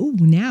do. Oh,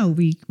 now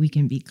we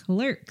can be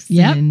clerks.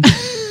 Yep. And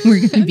we're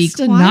going to be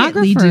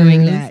quietly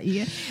doing that.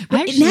 Yeah.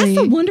 And that's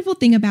the wonderful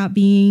thing about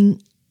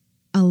being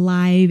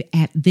alive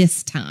at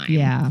this time.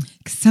 Yeah.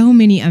 So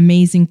many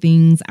amazing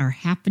things are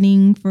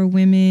happening for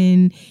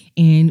women,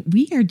 and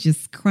we are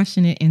just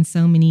crushing it in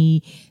so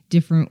many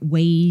different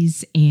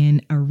ways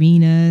and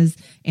arenas.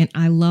 And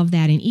I love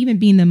that. And even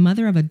being the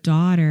mother of a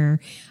daughter,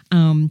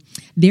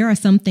 there are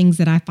some things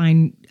that I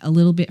find a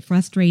little bit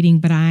frustrating,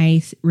 but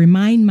I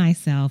remind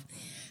myself,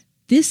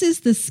 this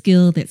is the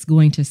skill that's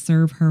going to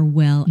serve her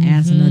well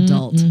as an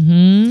adult.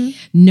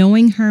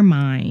 Knowing her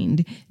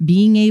mind,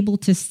 being able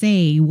to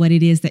say what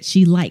it is that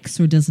she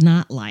likes or does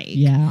not like.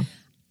 Yeah.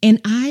 And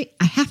I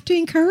have to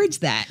encourage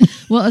that.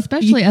 Well,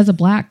 especially as a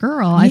Black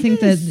girl, I think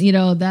that,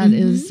 that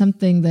is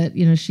something that,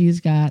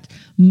 she's got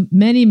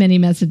many, many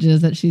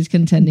messages that she's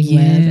contending with,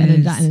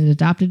 and an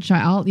adopted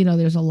child.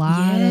 There's a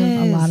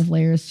lot of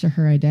layers to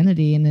her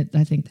identity. And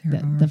I think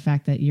that the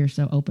fact that you're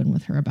so open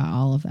with her about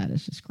all of that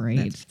is just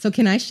great. So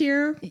can I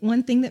share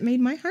one thing that made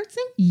my heart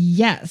sing?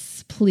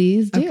 Yes,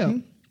 please do.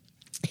 Okay.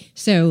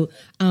 So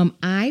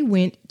I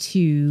went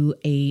to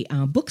a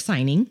book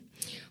signing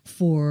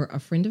for a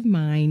friend of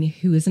mine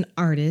who is an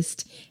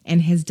artist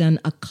and has done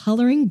a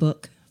coloring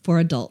book for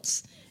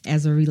adults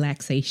as a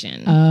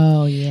relaxation.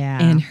 Oh,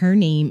 yeah. And her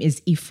name is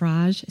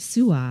Ifraj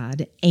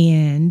Suad.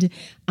 And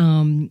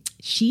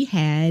she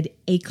had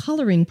a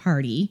coloring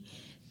party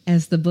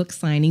as the book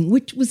signing,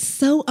 which was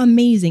so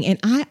amazing. And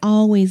I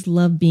always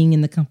love being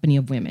in the company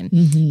of women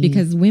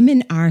because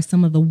women are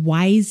some of the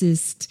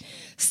wisest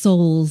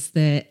souls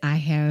that I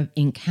have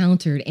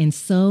encountered, and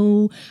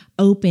so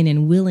open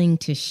and willing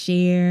to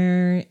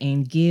share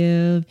and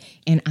give.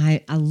 And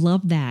I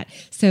love that.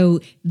 So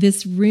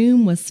this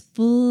room was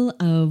full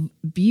of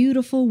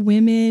beautiful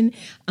women.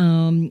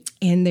 And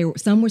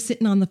some were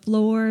sitting on the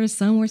floor,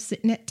 some were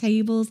sitting at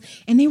tables,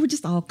 and they were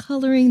just all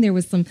coloring. There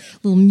was some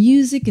little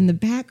music in the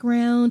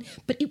background,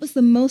 but it was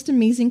the most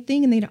amazing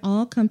thing. And they'd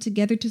all come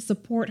together to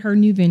support her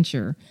new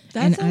venture.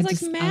 That sounds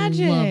like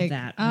magic. I love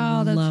that.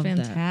 Oh, that's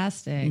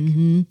fantastic.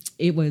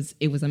 It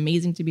was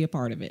amazing to be a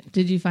part of it.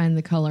 Did you find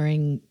the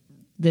coloring,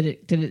 did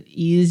it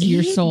ease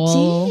your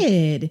soul?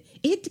 It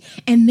did.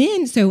 And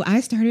then, so I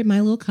started my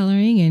little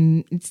coloring,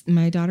 and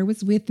my daughter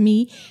was with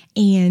me,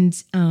 and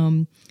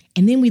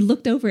then we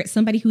looked over at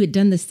somebody who had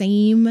done the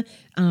same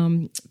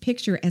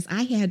picture as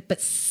I had,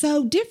 but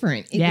so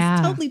different. It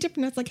was totally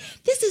different. I was like,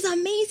 this is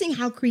amazing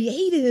how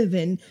creative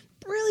and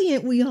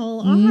brilliant we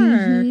all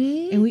are.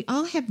 And we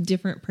all have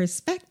different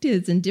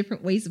perspectives and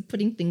different ways of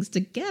putting things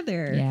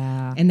together.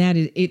 Yeah. And that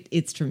is,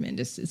 it's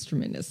tremendous. It's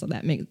tremendous. So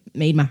that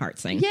made my heart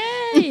sing.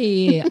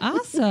 Yay.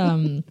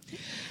 Awesome.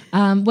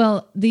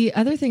 Well, the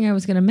other thing I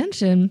was going to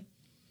mention,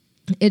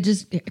 it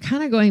just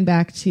kind of going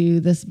back to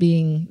this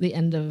being the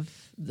end of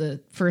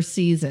the first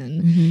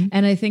season.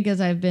 And I think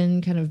as I've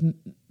been kind of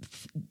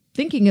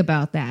thinking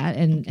about that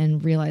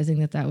and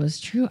realizing that was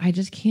true, I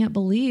just can't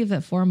believe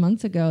that 4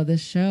 months ago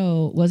this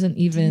show wasn't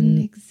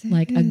even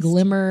like a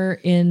glimmer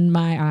in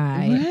my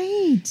eye.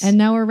 Right. And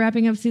now we're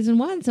wrapping up season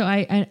 1. So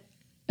I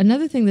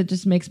another thing that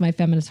just makes my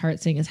feminist heart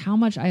sing is how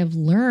much I have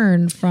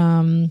learned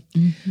from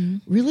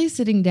really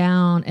sitting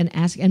down and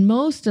asking. And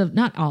most of,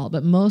 not all,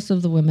 but most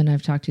of the women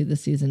I've talked to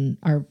this season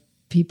are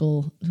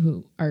people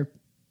who are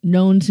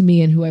known to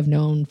me and who I've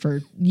known for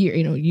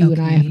years. You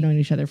and I have known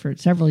each other for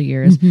several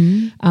years.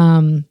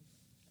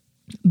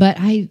 But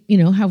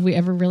have we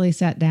ever really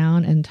sat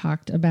down and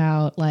talked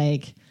about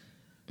like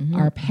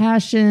our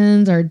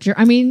passions,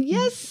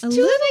 yes, to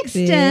an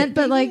extent,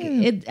 but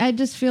I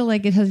just feel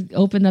like it has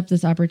opened up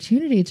this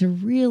opportunity to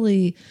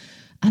really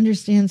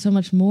understand so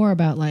much more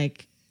about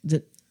like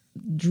the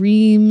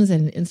dreams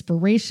and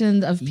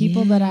inspirations of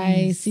people that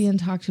I see and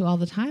talk to all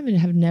the time and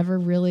have never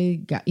really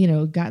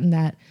gotten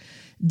that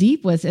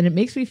deep with. And it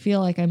makes me feel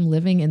like I'm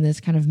living in this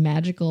kind of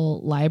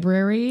magical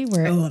library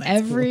where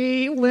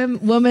every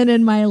woman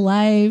in my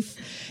life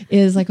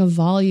is like a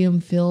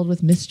volume filled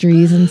with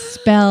mysteries and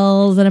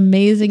spells and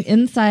amazing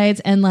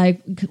insights. And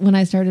like when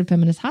I started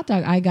Feminist Hot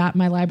Dog, I got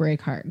my library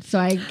card. So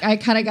I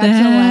kind of got to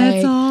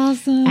like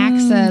awesome.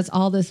 access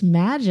all this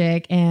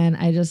magic, and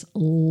I just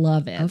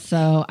love it.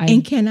 So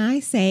and can I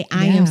say,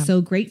 I am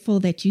so grateful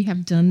that you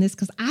have done this,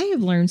 because I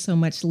have learned so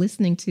much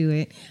listening to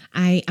it.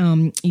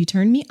 You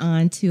turned me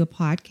on to a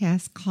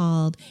podcast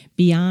called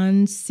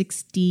Beyond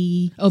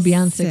 60. Oh,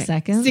 Beyond 6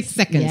 Seconds. 6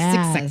 seconds. Yes,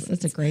 6 seconds.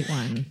 That's a great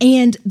one.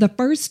 And the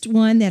first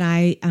one that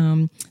I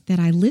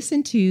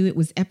listened to, it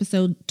was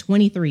episode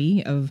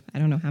 23 of I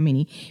don't know how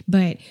many,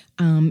 but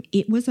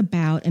it was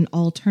about an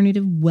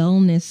alternative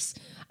wellness,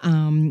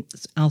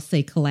 I'll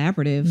say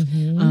collaborative,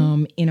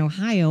 in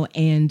Ohio.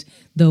 And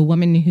the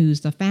woman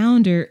who's the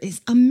founder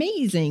is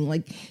amazing.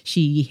 Like,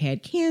 she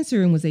had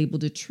cancer and was able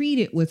to treat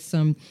it with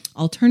some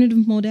alternative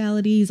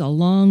modalities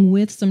along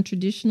with some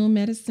traditional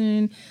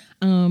medicine.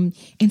 And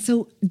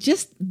so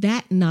just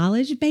that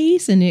knowledge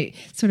base, and it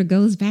sort of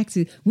goes back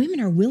to women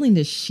are willing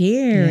to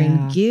share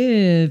and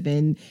give.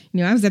 And,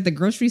 I was at the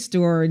grocery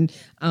store, and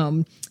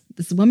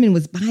this woman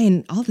was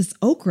buying all this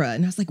okra,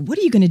 and I was like, what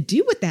are you going to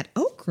do with that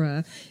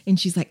okra? And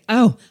she's like,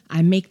 oh,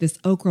 I make this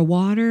okra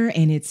water,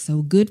 and it's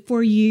so good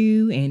for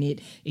you, and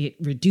it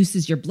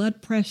reduces your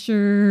blood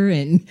pressure,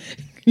 and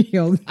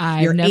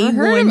I've never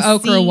heard of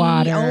okra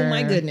water. Oh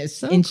my goodness.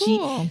 So and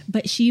cool.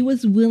 But she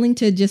was willing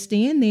to just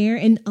stand there.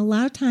 And a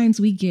lot of times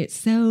we get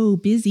so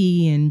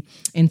busy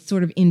and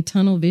sort of in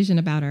tunnel vision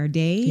about our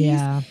days.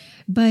 Yeah.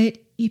 But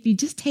if you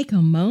just take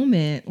a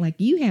moment, like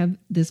you have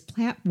this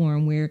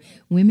platform where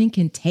women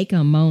can take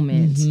a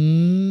moment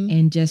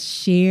and just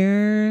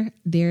share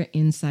their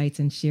insights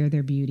and share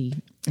their beauty.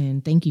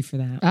 And thank you for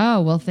that.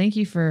 Oh, well, thank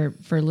you for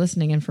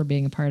listening and for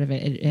being a part of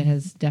it. It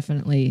has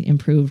definitely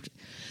improved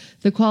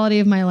the quality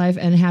of my life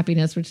and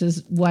happiness, which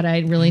is what I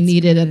really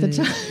needed at the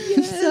time.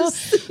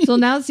 Yes. So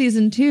now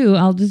season 2,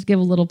 I'll just give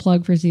a little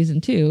plug for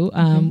season 2,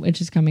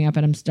 which is coming up,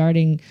 and I'm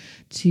starting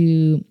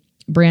to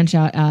branch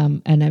out,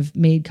 and I've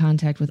made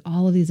contact with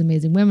all of these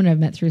amazing women I've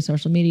met through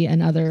social media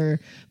and other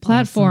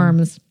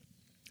platforms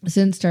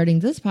since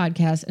starting this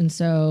podcast. And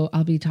so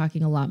I'll be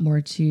talking a lot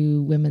more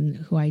to women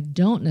who I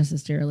don't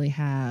necessarily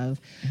have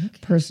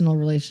personal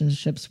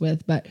relationships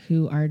with, but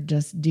who are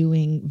just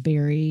doing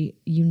very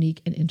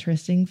unique and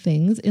interesting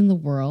things in the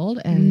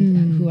world,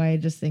 and who I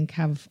just think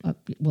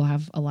will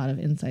have a lot of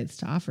insights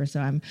to offer. So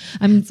I'm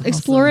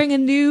exploring a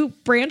new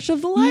branch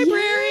of the library.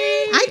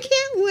 Yay! I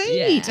can't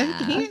wait. Yeah.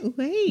 I can't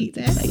wait.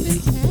 That's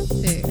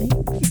fantastic.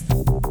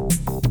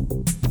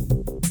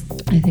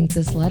 I think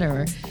this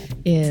letter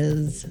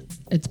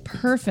it's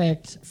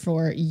perfect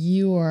for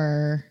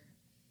your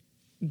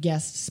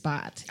guest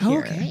spot here.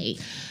 Okay.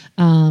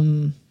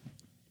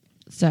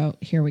 So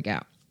here we go.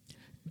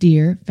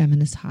 Dear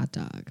Feminist Hot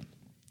Dog,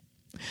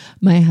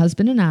 my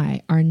husband and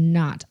I are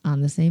not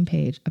on the same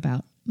page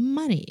about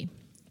money.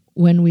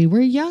 When we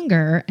were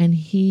younger let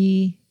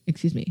me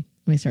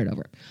start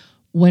over.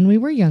 When we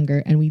were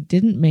younger and we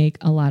didn't make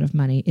a lot of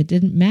money, it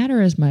didn't matter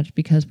as much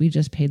because we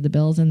just paid the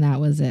bills and that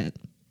was it.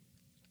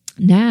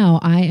 Now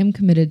I am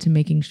committed to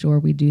making sure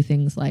we do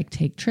things like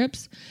take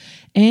trips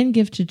and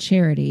give to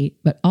charity,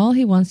 but all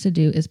he wants to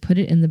do is put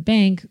it in the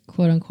bank,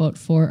 quote unquote,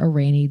 for a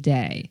rainy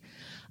day.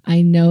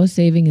 I know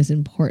saving is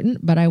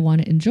important, but I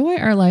want to enjoy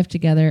our life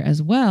together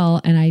as well,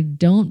 and I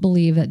don't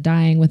believe that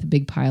dying with a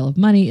big pile of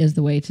money is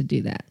the way to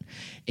do that.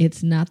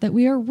 It's not that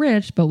we are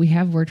rich, but we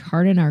have worked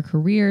hard in our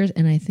careers,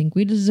 and I think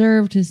we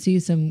deserve to see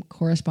some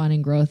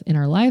corresponding growth in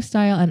our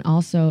lifestyle and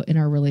also in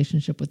our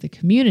relationship with the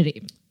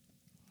community.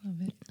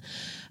 Love it.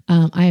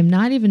 I am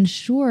not even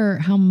sure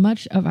how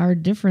much of our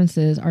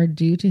differences are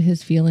due to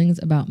his feelings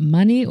about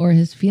money or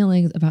his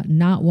feelings about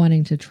not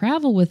wanting to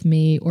travel with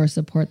me or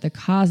support the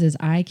causes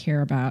I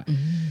care about.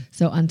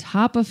 So on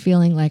top of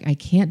feeling like I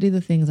can't do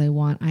the things I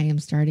want, I am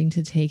starting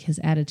to take his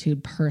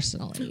attitude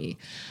personally.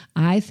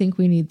 I think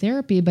we need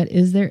therapy, but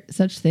is there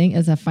such thing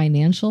as a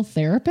financial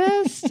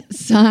therapist?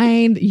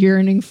 Signed,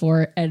 Yearning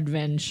for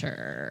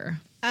Adventure.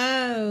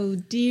 Oh,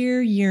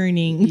 dear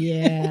yearning.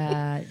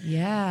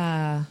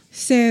 Yeah.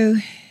 So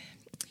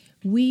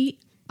we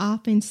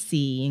often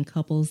see in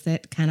couples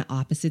that kind of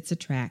opposites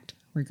attract.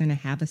 We're going to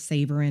have a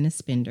saver and a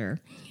spender.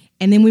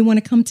 And then we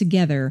want to come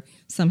together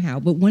somehow.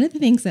 But one of the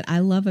things that I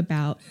love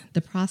about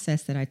the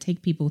process that I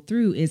take people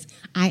through is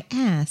I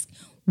ask,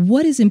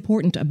 what is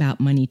important about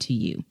money to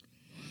you?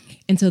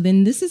 And so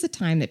then this is a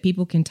time that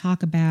people can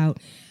talk about,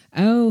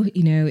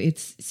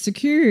 it's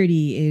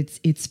security,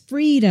 it's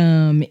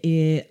freedom,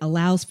 it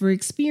allows for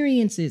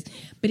experiences,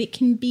 but it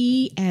can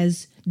be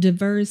as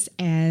diverse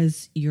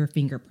as your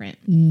fingerprint.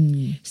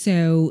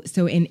 So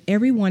and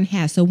everyone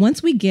has. So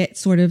once we get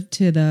sort of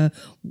to the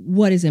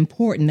what is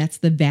important, that's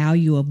the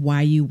value of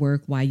why you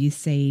work, why you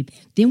save,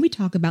 then we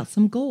talk about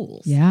some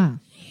goals. Yeah.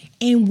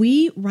 And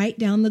we write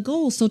down the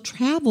goals. So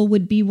travel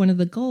would be one of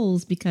the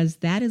goals because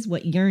that is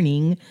what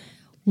yearning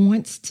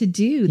wants to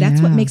do.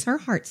 That's what Yeah. makes her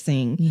heart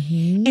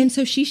sing. And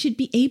so she should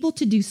be able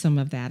to do some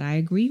of that. I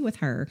agree with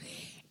her.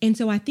 And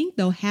so I think,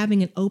 though,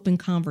 having an open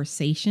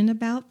conversation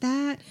about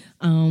that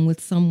with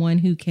someone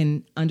who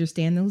can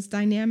understand those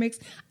dynamics,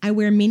 I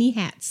wear many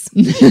hats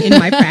in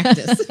my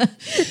practice.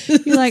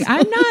 You're like,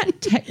 I'm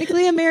not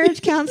technically a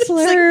marriage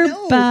counselor,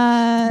 no.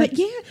 but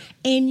Yeah,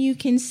 and you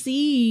can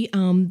see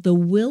the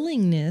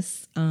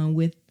willingness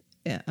with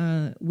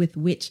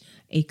which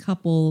a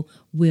couple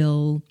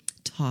will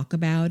talk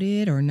about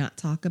it or not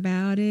talk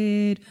about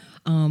it,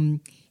 and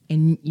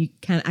you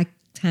I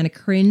kind of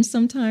cringe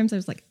sometimes. I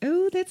was like,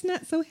 oh, that's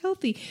not so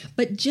healthy.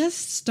 But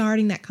just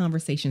starting that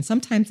conversation,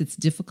 sometimes it's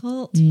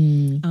difficult,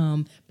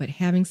 but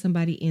having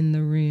somebody in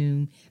the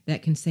room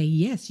that can say,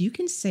 yes, you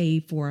can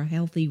save for a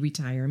healthy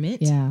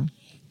retirement. yeah,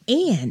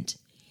 And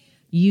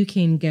you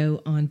can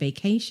go on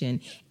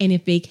vacation. And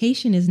if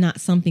vacation is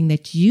not something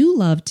that you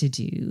love to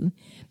do,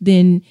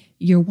 then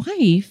your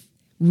wife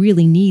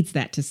really needs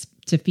that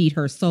to feed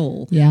her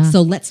soul. Yeah.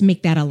 So let's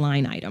make that a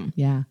line item.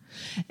 yeah.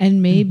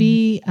 And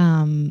maybe,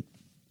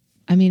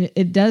 I mean,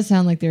 it does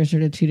sound like there's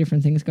sort of two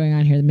different things going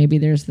on here. Maybe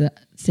there's the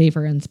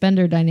saver and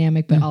spender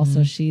dynamic, but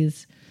also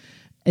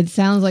it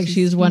sounds like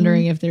she's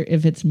wondering if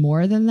it's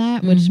more than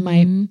that, which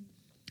might,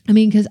 I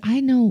mean, because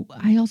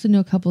I also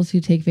know couples who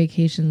take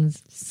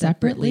vacations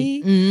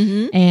separately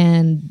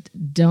and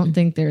don't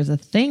think there's a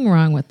thing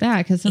wrong with that,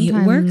 because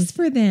sometimes it works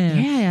for them.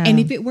 Yeah. And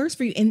if it works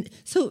for you, and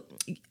so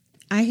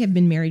I have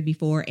been married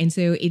before, and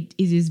so it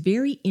is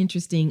very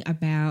interesting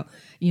about,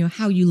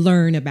 how you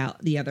learn about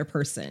the other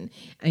person.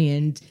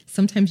 And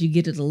sometimes you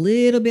get it a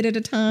little bit at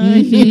a time.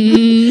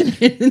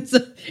 And so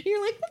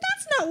you're like, well,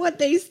 that's not what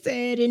they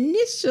said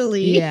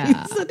initially.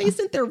 Yeah. So they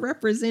sent their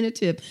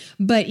representative.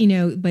 But,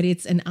 but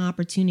it's an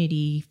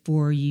opportunity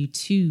for you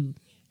to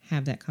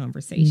have that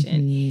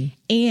conversation.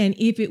 And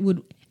if it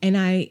would, and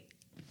I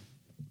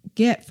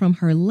get from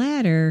her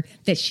letter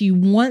that she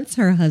wants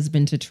her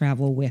husband to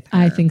travel with her.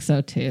 I think so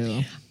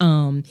too.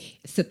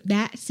 So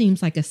that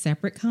seems like a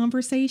separate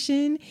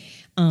conversation.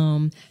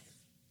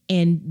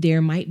 And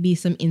there might be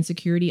some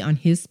insecurity on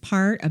his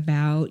part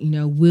about,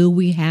 will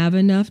we have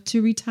enough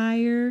to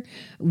retire?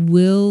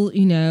 Will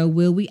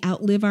we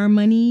outlive our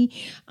money?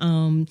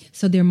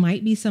 So there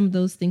might be some of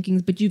those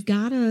thinkings, but you've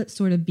got to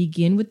sort of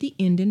begin with the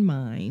end in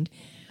mind.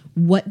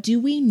 What do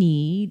we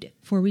need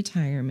for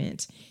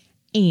retirement?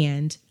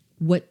 And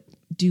what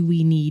do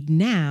we need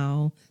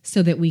now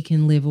so that we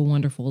can live a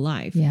wonderful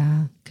life?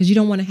 Yeah. Because you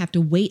don't want to have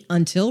to wait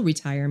until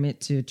retirement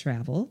to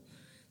travel.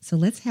 So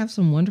let's have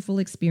some wonderful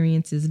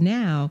experiences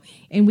now,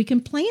 and we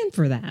can plan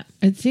for that.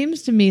 It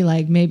seems to me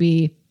like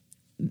maybe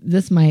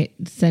this might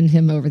send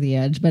him over the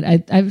edge, but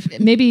I've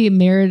maybe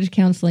marriage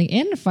counseling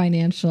and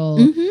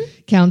financial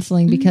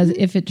counseling, because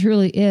if it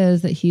truly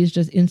is that he's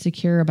just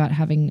insecure about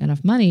having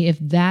enough money, if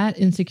that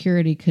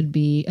insecurity could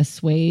be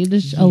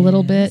assuaged a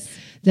little bit,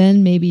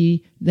 then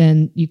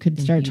you could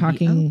start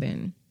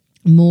talking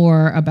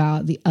more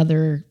about the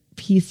other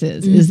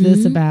pieces. Is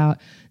this about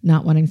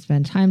not wanting to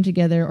spend time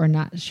together or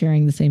not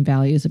sharing the same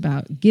values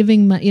about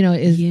giving money?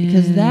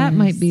 Because that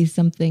might be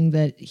something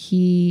that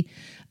he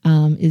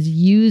is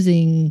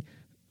using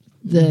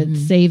the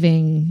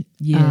saving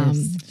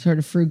sort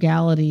of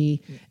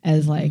frugality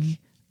as like,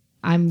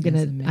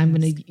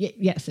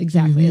 yes,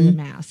 exactly, as a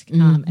mask.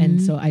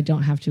 And so I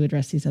don't have to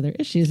address these other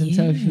issues. And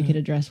so if we could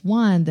address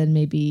one, then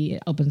maybe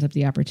it opens up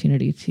the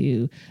opportunity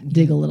to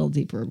dig a little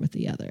deeper with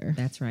the other.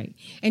 That's right.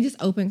 And just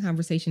open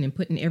conversation and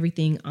putting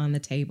everything on the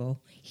table.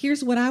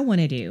 Here's what I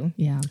want to do.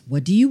 Yeah.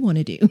 What do you want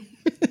to do?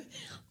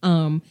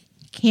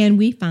 Can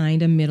we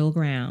find a middle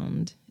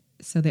ground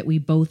so that we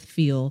both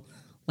feel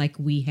like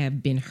we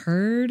have been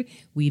heard,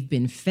 we've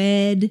been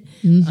fed,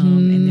 and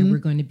then we're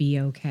going to be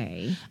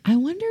okay? I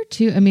wonder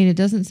too, I mean, it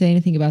doesn't say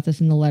anything about this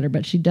in the letter,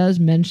 but she does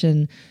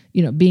mention,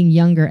 being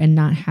younger and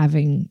not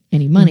having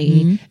any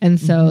money. And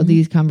so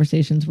these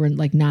conversations were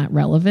like not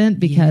relevant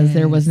because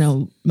there was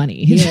no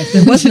money. Yes,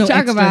 there was to no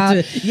talk extra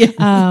about.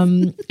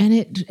 to-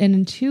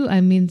 And two,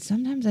 I mean,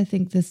 sometimes I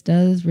think this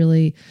does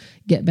really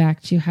get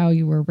back to how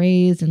you were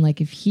raised. And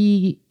like, if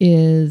he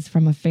is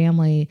from a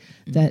family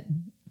that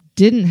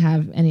didn't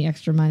have any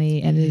extra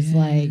money and is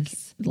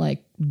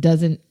like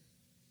doesn't,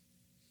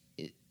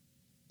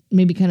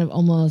 maybe kind of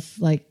almost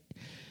like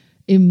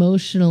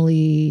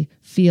emotionally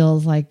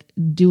feels like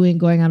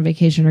going on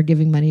vacation or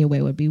giving money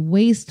away would be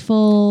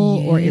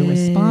wasteful or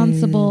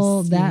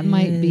irresponsible. That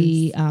might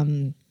be,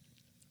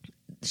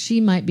 she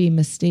might be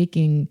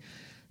mistaking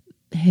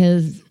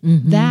his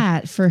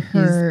that for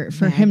her,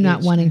 for him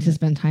not wanting to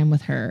spend time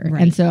with her.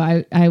 Right. And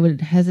so I would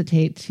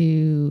hesitate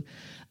to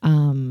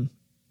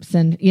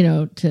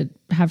to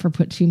have her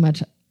put too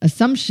much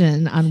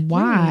assumption on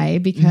why,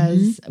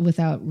 because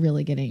without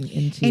really getting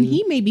into. And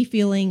he may be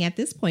feeling at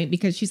this point,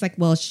 because she's like,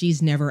 well,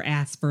 she's never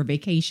asked for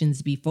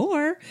vacations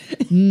before.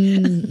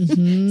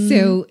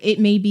 So it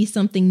may be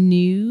something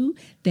new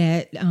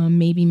that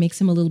maybe makes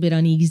him a little bit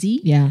uneasy.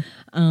 Yeah.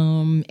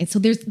 And so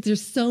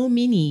there's so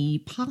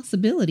many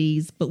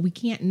possibilities, but we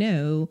can't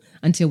know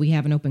until we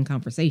have an open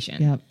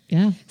conversation. Yep.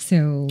 Yeah.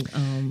 So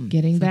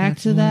Getting so back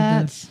that's to one of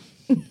that,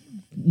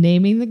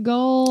 naming the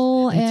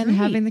goal and right.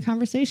 having the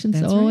conversation.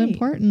 That's So right.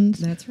 important.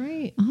 That's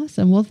right.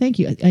 Awesome. Well, thank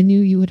you. I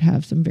knew you would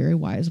have some very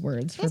wise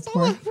words for That's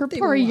all. I poor hope they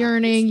poor were wise.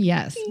 Yearning.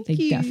 Yes, Thank they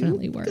you.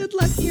 definitely were. Good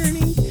luck,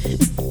 Yearning.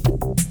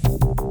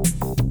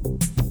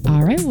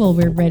 All right. Well,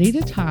 we're ready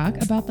to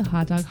talk about the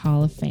Hot Dog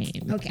Hall of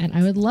Fame. Okay. And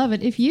I would love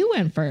it if you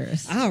went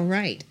first. All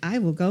right. I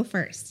will go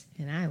first,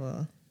 and I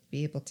will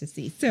be able to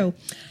see. So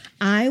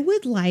I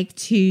would like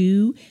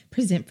to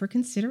present for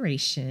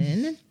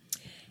consideration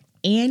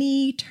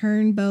Annie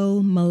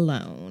Turnbow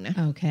Malone.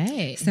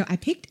 Okay. So I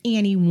picked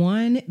Annie,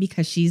 one,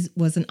 because she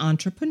was an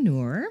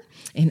entrepreneur,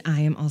 and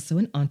I am also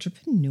an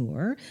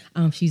entrepreneur.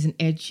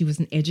 She was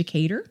an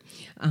educator.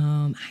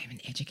 I'm an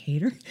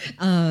educator.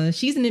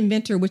 She's an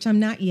inventor, which I'm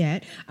not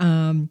yet.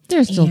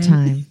 There's still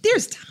time.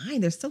 There's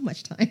time. There's so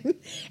much time.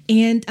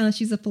 And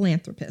she's a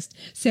philanthropist.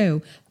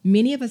 So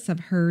many of us have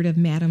heard of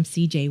Madam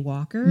C.J.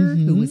 Walker,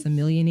 who was a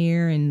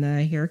millionaire in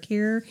the hair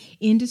care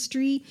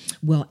industry.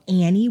 Well,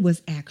 Annie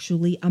was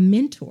actually a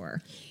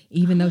mentor,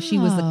 even though she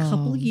was a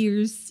couple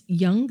years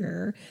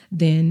younger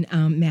than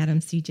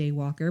Madam C.J.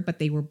 Walker, but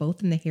they were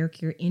both in the hair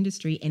care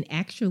industry. And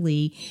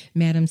actually,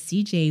 Madam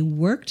C.J.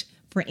 worked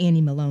for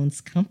Annie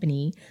Malone's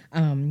company,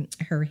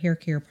 her hair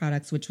care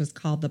products, which was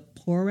called the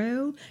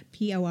Poro,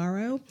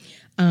 P-O-R-O.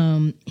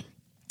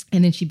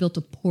 And then she built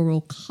a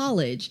Poro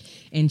College,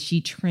 and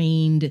she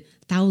trained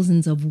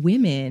thousands of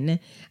women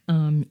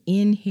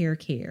in hair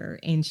care.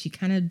 And she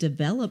kind of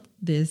developed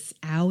this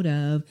out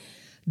of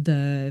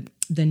the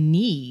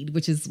need,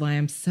 which is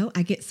why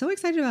I get so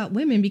excited about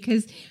women,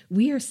 because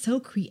we are so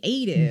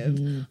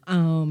creative,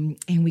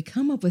 and we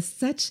come up with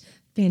such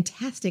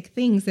fantastic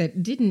things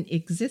that didn't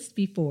exist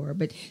before.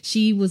 But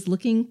she was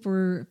looking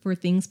for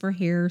things for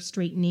hair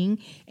straightening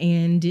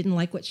and didn't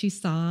like what she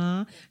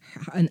saw.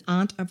 An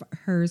aunt of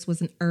hers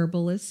was an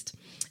herbalist,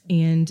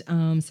 and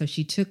so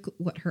she took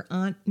what her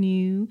aunt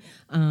knew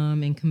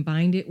and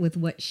combined it with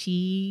what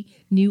she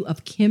knew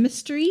of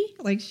chemistry.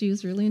 Like, she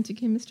was really into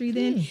chemistry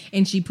then,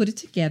 and she put it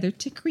together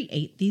to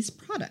create these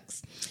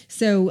products.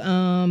 So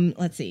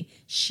let's see.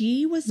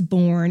 She was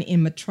born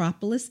in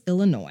Metropolis,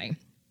 Illinois.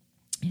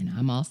 And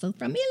I'm also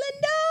from Illinois.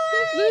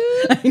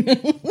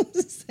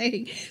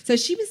 So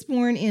she was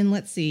born in,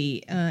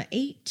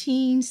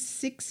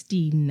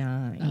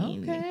 1869.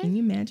 Okay. Can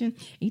you imagine?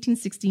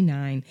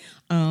 1869.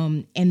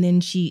 And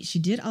then she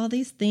did all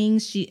these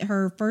things.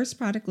 Her first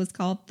product was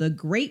called the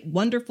Great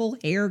Wonderful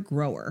Hair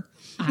Grower.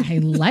 I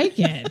like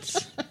it.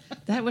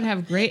 That would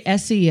have great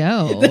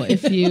SEO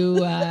if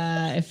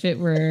it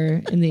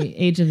were in the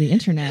age of the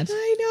internet.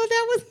 I know,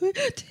 that was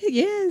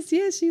yes,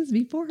 she was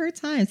before her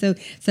time. So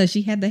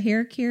she had the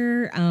hair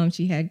care,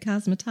 she had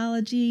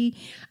cosmetology,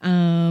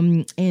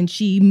 and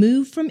she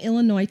moved from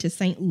Illinois to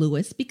St.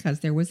 Louis because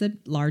there was a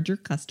larger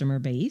customer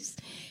base,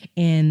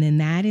 and then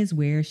that is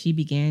where she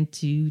began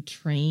to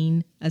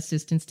train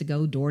assistants to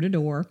go door to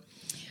door.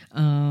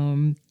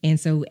 And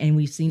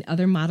we've seen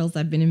other models.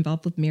 I've been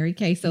involved with Mary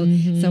Kay. So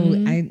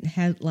I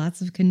had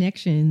lots of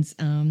connections,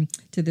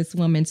 to this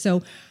woman.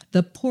 So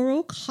the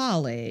Poro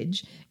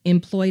College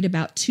employed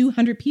about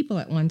 200 people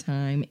at one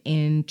time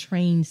and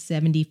trained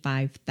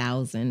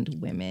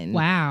 75,000 women.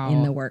 Wow.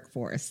 In the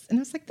workforce. And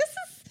I was like, this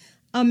is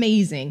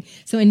amazing.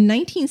 So in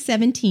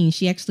 1917,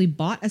 she actually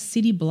bought a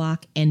city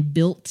block and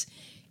built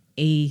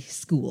a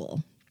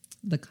school.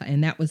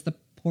 And that was the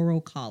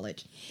Poro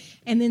College.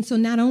 And then, so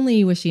not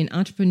only was she an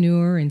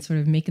entrepreneur and sort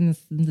of making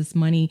this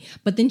money,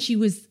 but then she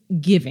was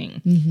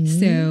giving.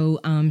 So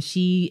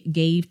she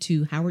gave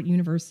to Howard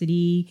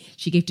University.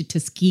 She gave to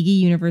Tuskegee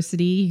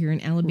University here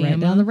in Alabama. Right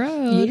down the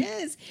road.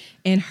 Yes.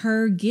 And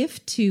her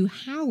gift to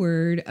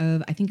Howard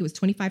of, I think it was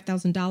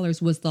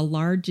 $25,000, was the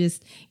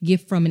largest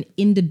gift from an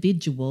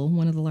individual,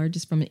 one of the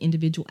largest from an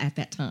individual at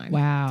that time.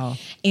 Wow.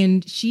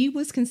 And she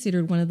was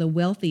considered one of the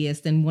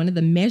wealthiest, and one of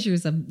the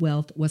measures of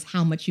wealth was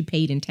how much you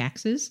paid in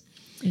taxes.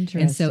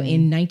 Interesting. And so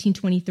in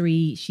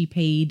 1923, she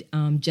paid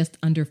just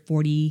under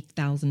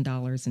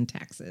 $40,000 in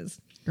taxes.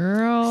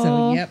 Girl.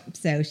 So, yep.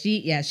 So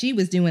she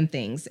was doing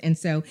things. And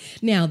so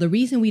now the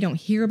reason we don't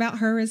hear about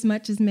her as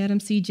much as Madam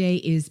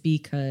CJ is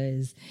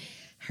because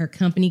her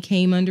company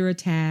came under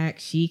attack.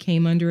 She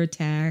came under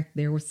attack.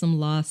 There were some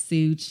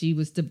lawsuits. She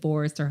was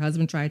divorced. Her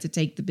husband tried to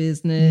take the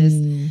business.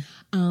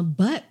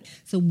 But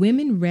so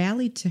women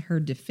rallied to her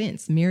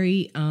defense.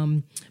 Mary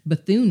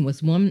Bethune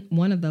was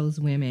one of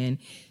those women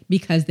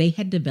because they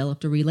had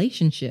developed a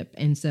relationship.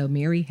 And so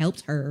Mary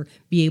helped her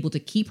be able to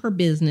keep her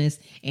business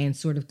and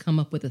sort of come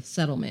up with a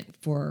settlement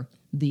for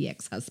the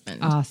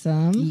ex-husband.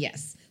 Awesome.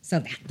 Yes. So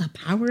that's the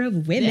power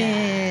of women.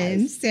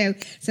 Yes.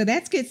 So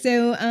that's good.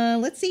 So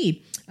let's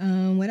see.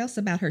 What else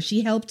about her?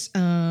 She helped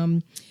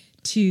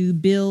to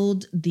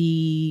build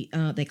the,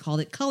 they called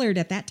it Colored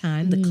at that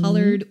time, the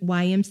Colored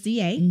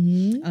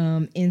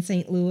YMCA in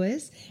St.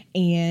 Louis.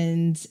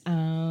 And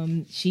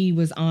she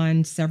was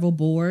on several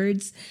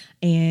boards,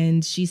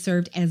 and she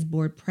served as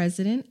board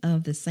president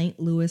of the St.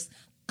 Louis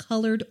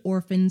Colored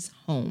Orphans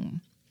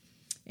Home.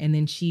 And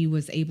then she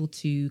was able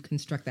to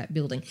construct that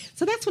building.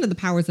 So that's one of the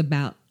powers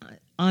about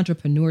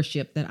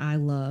entrepreneurship that I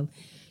love.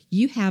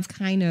 You have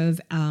kind of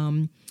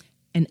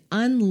an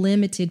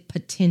unlimited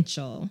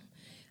potential,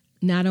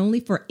 not only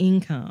for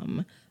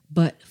income,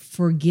 but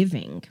for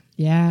giving.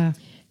 Yeah.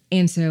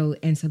 And so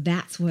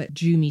that's what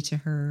drew me to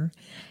her.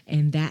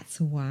 And that's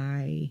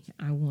why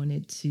I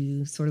wanted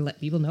to sort of let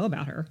people know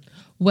about her.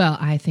 Well,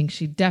 I think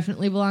she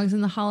definitely belongs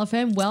in the Hall of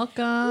Fame.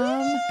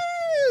 Welcome.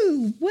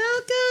 Woo!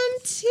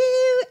 Welcome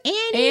to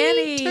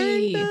Annie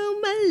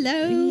Turnbow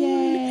Malone.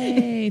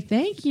 Yay.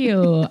 Thank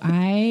you.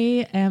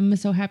 I am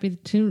so happy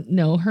to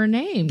know her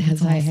name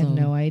because I had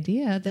no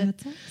idea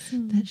that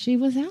she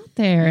was out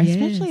there,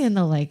 especially in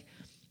the late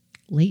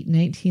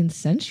 19th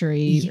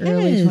century,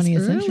 early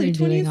 20th century,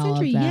 doing all of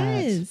that.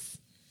 Yes.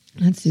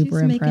 That's super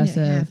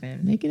impressive.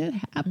 Making it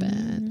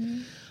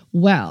happen.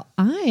 Well,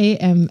 I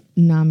am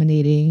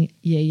nominating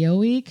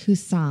Yayoi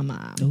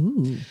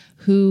Kusama,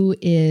 who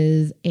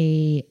is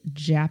a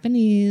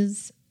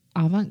Japanese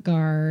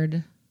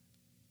avant-garde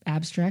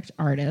abstract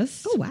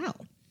artist. Oh, wow.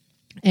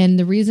 And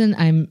the reason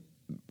I'm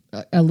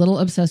a little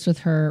obsessed with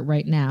her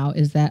right now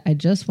is that I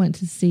just went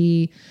to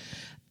see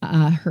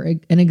an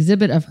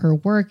exhibit of her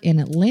work in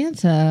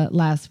Atlanta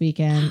last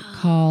weekend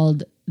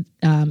called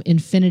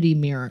Infinity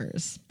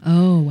Mirrors.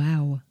 Oh,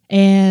 wow.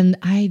 And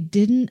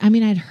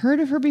I'd heard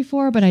of her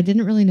before, but I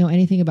didn't really know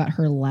anything about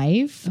her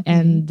life. Okay.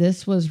 And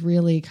this was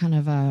really kind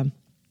of a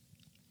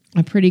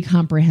pretty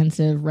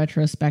comprehensive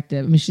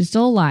retrospective. I mean, she's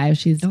still alive.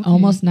 She's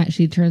almost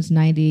she turns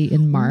 90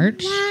 in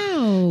March.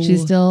 Wow. She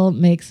still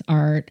makes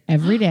art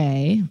every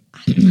day.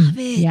 I love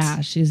it. Yeah,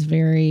 she's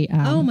very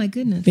oh my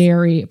goodness.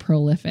 Very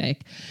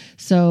prolific.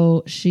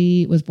 So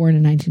she was born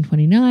in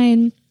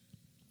 1929.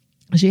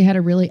 She had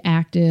a really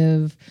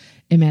active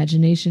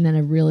imagination and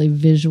a really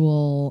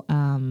visual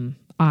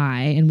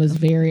eye, and was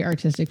very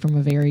artistic from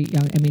a very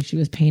young. I mean, she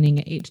was painting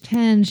at age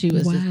 10. She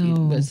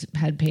was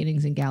had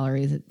paintings in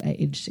galleries at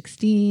age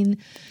 16.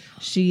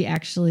 She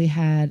actually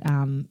had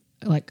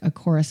a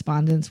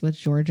correspondence with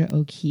Georgia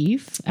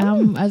O'Keeffe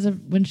when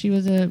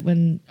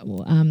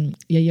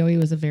Yayoi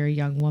was a very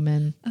young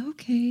woman.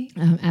 Okay,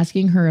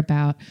 asking her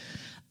about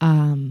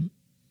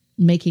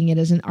making it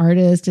as an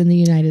artist in the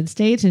United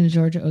States, and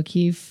Georgia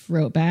O'Keeffe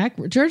wrote back.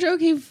 Georgia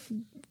O'Keeffe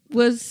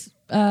was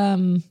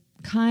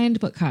kind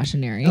but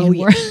cautionary. Oh,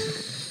 yeah.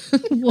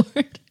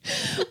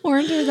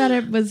 warned her that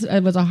it was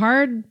a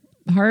hard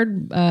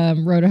road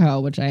to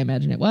hoe, which I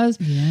imagine it was.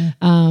 Yeah.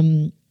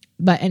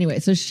 But anyway,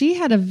 so she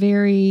had a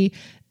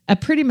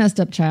pretty messed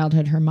up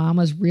childhood. Her mom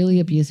was really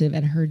abusive,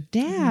 and her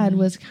dad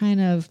was kind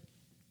of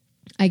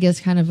a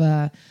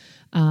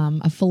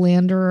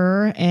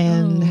philanderer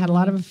and had a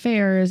lot of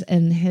affairs,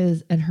 and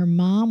her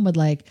mom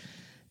would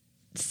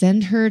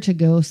send her to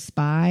go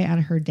spy on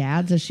her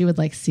dad, so she would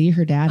see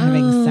her dad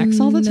having sex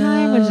all the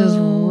time, which is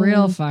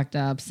real fucked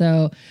up.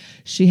 So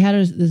she had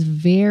this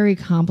very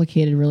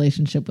complicated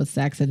relationship with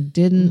sex and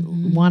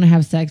didn't want to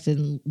have sex,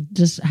 and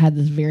just had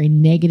this very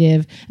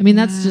negative. I mean,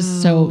 that's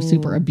just so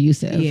super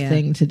abusive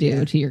thing to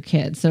do to your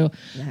kids. So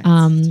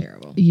that's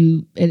terrible.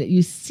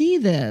 You see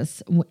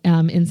this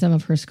in some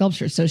of her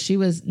sculptures. So she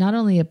was not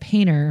only a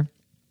painter,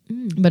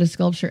 but a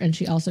sculptor, and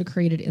she also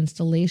created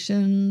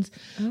installations,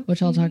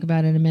 which I'll talk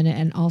about in a minute,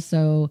 and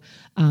also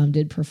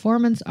did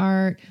performance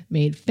art,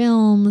 made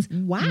films,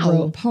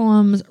 wrote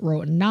poems,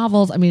 wrote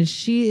novels. I mean,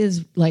 she is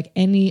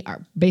basically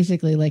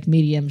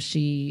medium,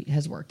 she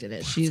has worked in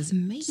it. She's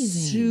amazing,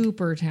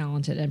 super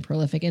talented and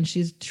prolific, and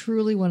she's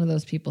truly one of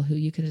those people who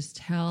you can just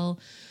tell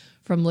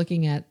from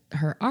looking at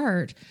her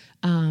art,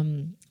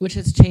 which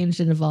has changed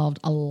and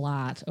evolved a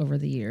lot over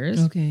the years.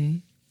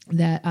 Okay.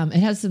 That it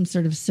has some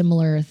sort of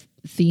similar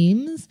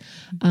themes,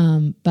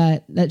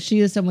 but that she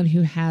is someone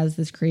who has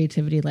this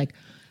creativity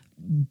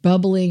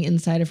bubbling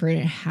inside of her, and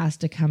it has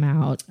to come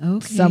out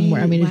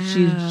somewhere. I mean,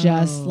 she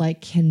just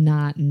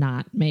cannot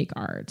not make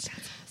art.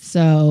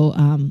 So,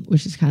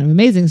 which is kind of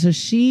amazing. So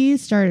she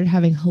started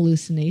having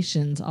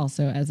hallucinations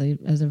also as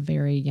a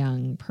very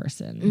young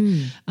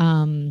person,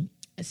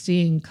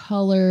 seeing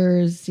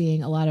colors,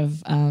 seeing a lot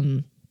of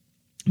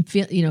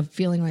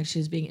feeling like she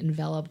was being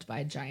enveloped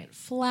by giant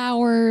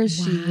flowers.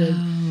 Wow. She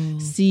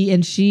would see,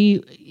 and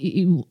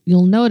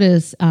you'll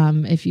notice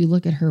if you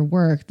look at her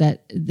work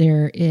that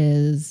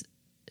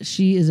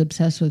she is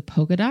obsessed with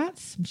polka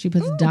dots. She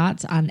puts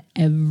dots on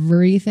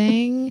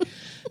everything.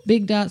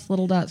 Big dots,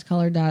 little dots,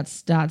 colored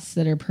dots, dots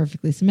that are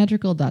perfectly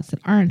symmetrical, dots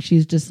that aren't.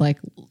 She's just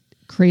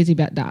crazy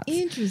about dots.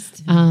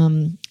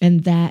 Interesting.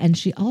 And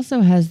she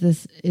also has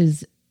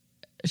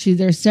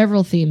there's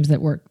several themes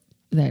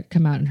that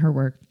come out in her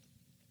work.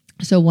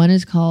 So one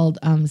is called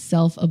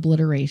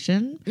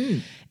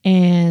self-obliteration,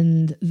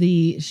 and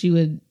these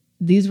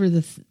were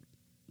the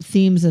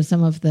themes of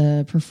some of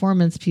the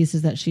performance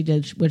pieces that she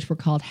did, which were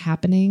called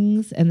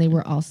happenings, and they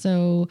were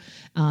also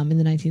in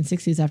the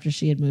 1960s after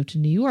she had moved to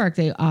New York.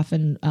 They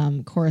often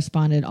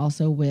corresponded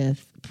also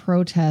with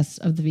protests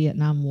of the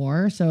Vietnam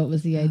War. So it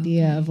was the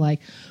idea of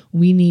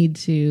we need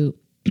to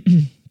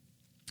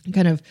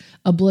kind of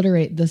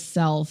obliterate the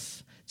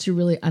self to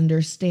really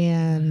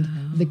understand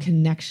the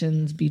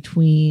connections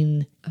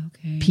between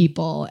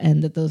people,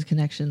 and that those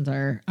connections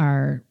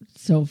are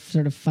so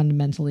sort of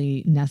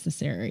fundamentally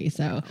necessary.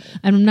 So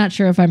I'm not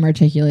sure if I'm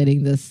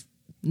articulating this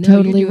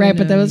totally right,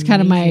 but that was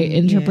kind of my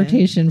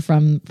interpretation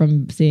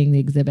from seeing the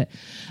exhibit.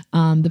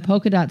 The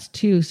polka dots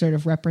too sort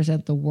of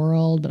represent the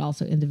world, but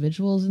also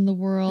individuals in the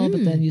world.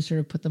 But then you sort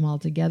of put them all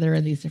together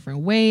in these different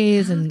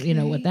ways, and you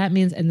know what that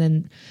means. And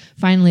then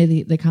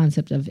finally, the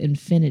concept of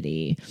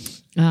infinity,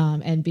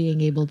 and being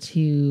able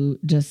to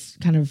just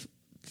kind of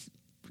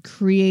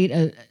create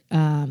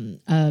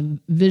a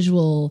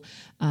visual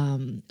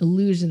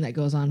illusion that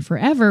goes on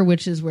forever,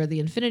 which is where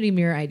the infinity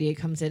mirror idea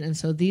comes in. And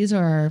so these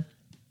are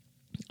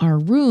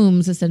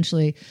rooms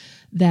essentially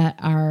that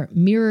are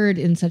mirrored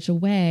in such a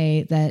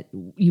way that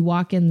you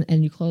walk in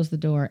and you close the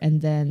door,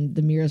 and then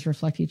the mirrors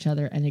reflect each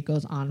other, and it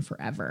goes on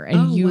forever,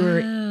 and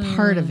you're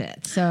part of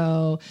it.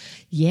 So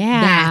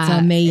that's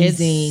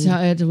amazing.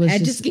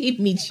 It just gave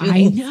me chills.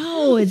 I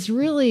know, it's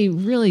really,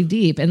 really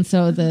deep. And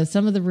so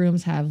some of the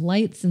rooms have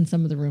lights, and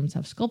some of the rooms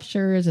have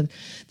sculptures, and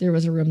there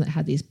was a room that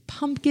had these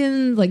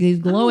pumpkins, like these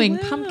glowing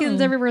pumpkins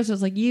everywhere. So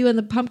it's like you and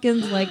the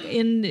pumpkins, like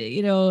in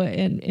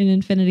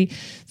infinity.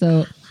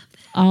 So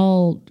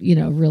all,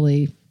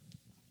 really,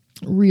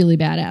 really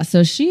badass.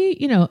 So she,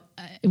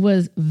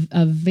 was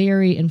a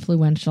very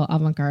influential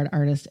avant-garde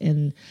artist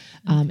in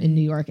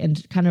New York,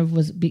 and kind of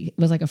was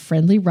like a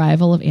friendly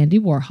rival of Andy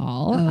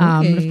Warhol.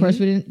 But of course,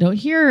 we don't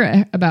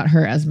hear about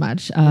her as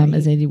much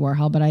as Andy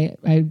Warhol. But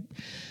I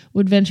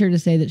would venture to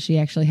say that she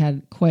actually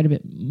had quite a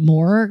bit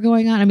more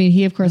going on. I mean,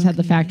 he of course had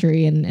the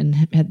factory and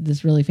had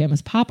this really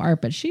famous pop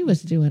art, but she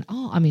was doing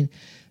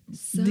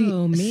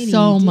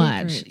so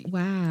much.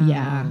 Wow.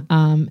 Yeah.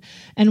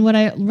 And what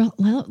I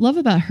love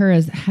about her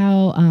is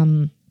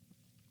how,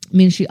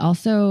 she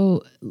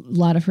also, a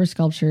lot of her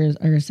sculptures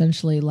are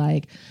essentially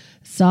like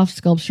soft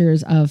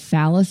sculptures of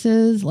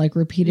phalluses, like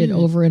repeated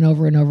over and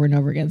over and over and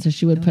over again. So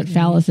she would put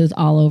phalluses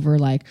all over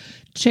like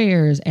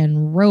chairs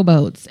and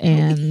rowboats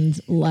and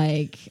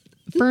like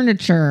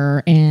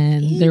furniture,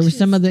 and there was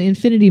some of the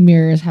infinity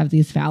mirrors have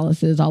these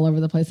phalluses all over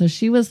the place. So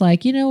she was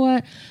like, you know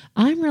what,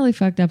 I'm really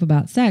fucked up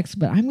about sex,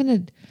 but I'm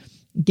gonna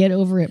get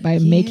over it by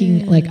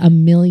making like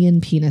 1 million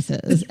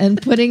penises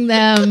and putting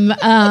them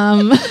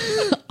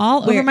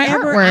all over my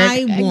artwork.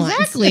 I want.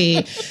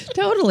 Exactly.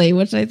 Totally,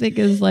 which I think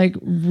is like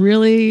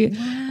really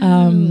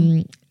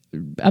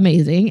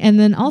amazing. And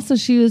then also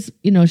she was,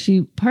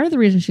 part of the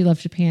reason she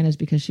left Japan is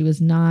because she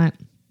was not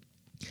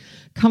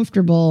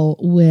comfortable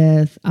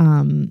with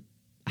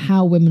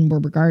how women were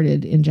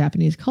regarded in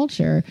Japanese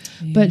culture,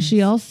 but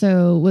she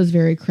also was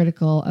very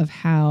critical of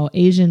how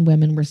Asian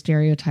women were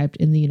stereotyped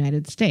in the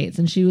United States.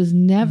 And she was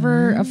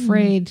never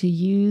afraid to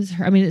use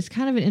her. I mean, it's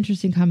kind of an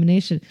interesting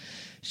combination.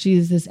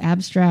 She's this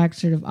abstract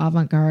sort of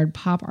avant-garde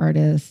pop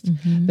artist,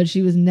 but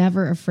she was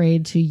never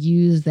afraid to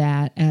use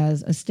that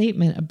as a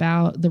statement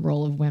about the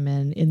role of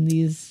women in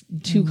these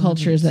two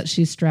cultures that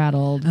she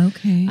straddled.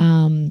 Okay.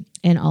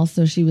 And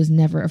also she was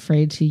never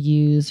afraid to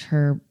use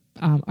her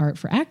art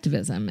for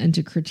activism and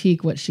to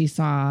critique what she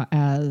saw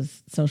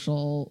as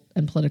social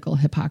and political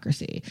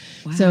hypocrisy.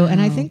 Wow. So, and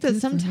I think that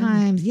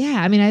sometimes,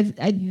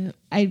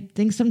 I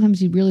think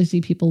sometimes you really see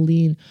people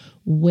lean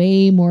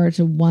way more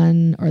to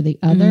one or the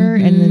other.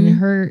 And then in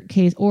her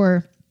case,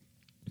 or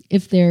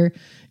if they're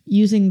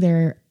using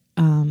their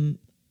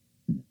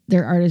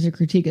art as a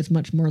critique, it's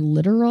much more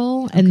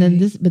literal. And then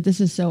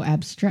this is so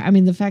abstract. I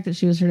mean, the fact that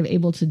she was sort of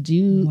able to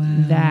do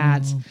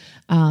that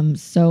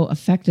so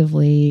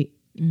effectively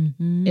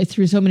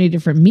through so many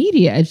different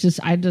media, I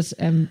just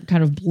am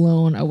kind of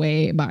blown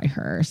away by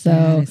her. So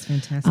that is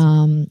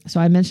fantastic. So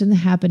I mentioned The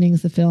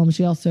Happenings, the film.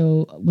 She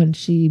also, when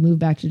she moved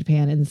back to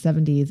Japan in the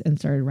 70s and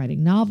started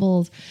writing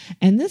novels,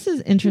 and this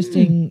is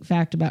interesting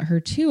fact about her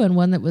too, and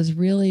one that was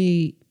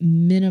really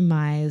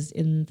minimized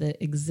in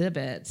the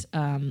exhibit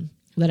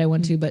that I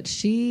went to, but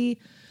she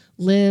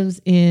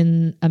lives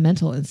in a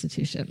mental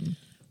institution.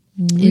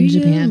 In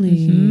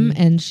Japan.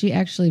 And she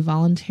actually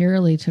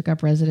voluntarily took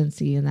up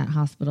residency in that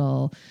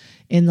hospital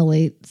in the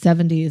late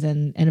 70s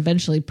and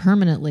eventually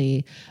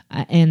permanently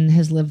and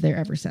has lived there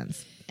ever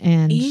since.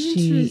 And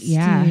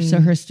so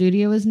her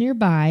studio is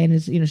nearby and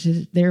is,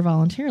 she's there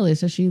voluntarily.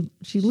 So she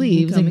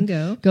leaves and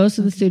goes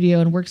to the studio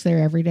and works there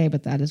every day,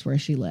 but that is where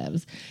she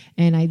lives.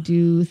 And I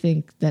do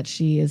think that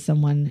she is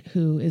someone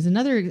who is an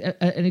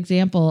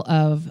example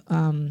of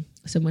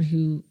someone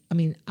who,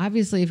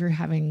 obviously if you're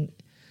having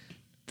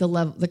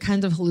the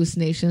kinds of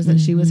hallucinations that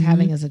she was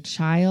having as a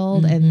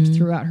child and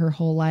throughout her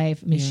whole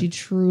life. She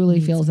truly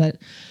feels that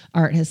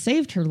art has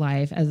saved her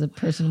life as a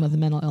person with a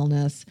mental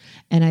illness.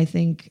 And I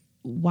think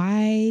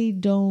I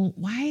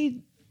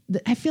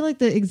feel like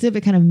the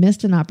exhibit kind of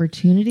missed an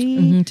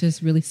opportunity to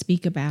really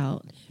speak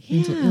about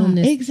mental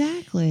illness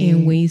exactly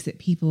in ways that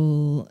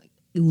people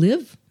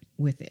live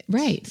with it.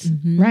 Right.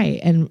 Right.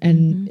 And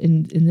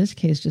in this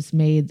case just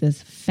made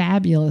this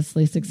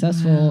fabulously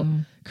successful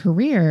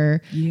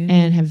career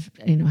and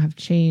have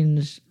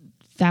changed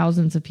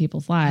thousands of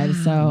people's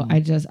lives. So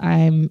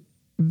I'm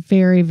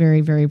very, very,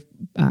 very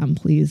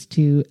pleased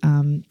to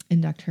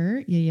induct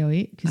her,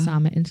 Yayoi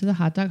Kusama, into the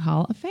Hot Dog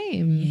Hall of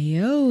Fame.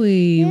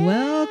 Yayoi,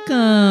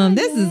 welcome.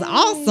 This is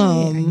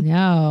awesome. I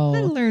know.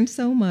 I learned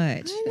so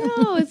much. I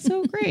know. It's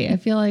so great. I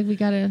feel like we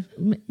got to,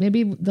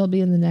 maybe they'll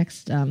be in the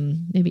next,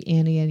 maybe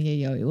Annie and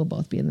Yayoi will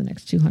both be in the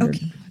next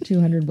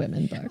 200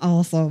 women book.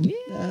 Awesome. Yeah.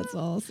 That's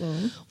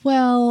awesome.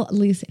 Well,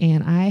 Lisa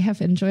Ann, I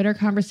have enjoyed our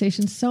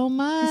conversation so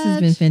much. This has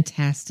been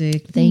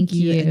fantastic. Thank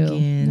you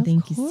again. Of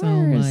Thank you so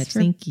course, much. for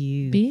Thank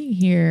you. being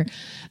here.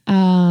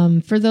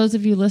 For those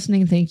of you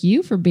listening, thank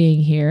you for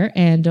being here.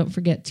 And don't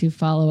forget to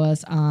follow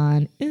us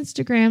on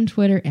Instagram,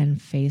 Twitter, and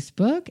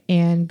Facebook.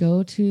 And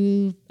go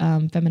to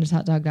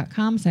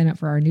feministhotdog.com, sign up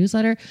for our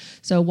newsletter.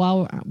 So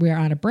while we're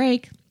on a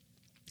break,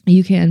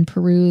 you can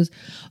peruse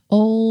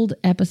old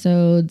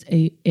episodes.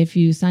 If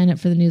you sign up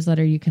for the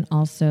newsletter, you can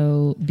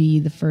also be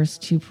the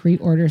first to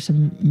pre-order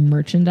some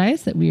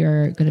merchandise that we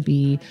are going to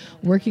be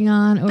working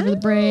on over the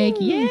break.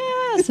 Yeah,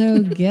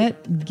 so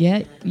get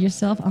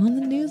yourself on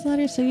the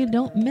newsletter so you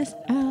don't miss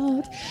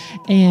out.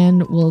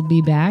 And we'll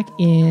be back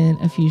in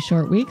a few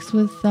short weeks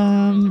with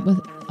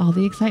all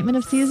the excitement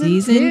of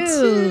season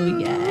two.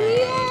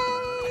 Yay!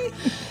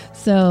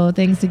 So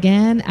thanks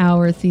again.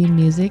 Our theme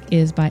music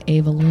is by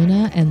Ava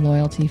Luna and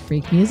Loyalty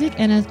Freak Music.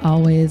 And as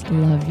always,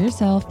 love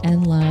yourself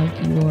and love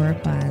your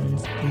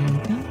buns.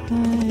 Bye.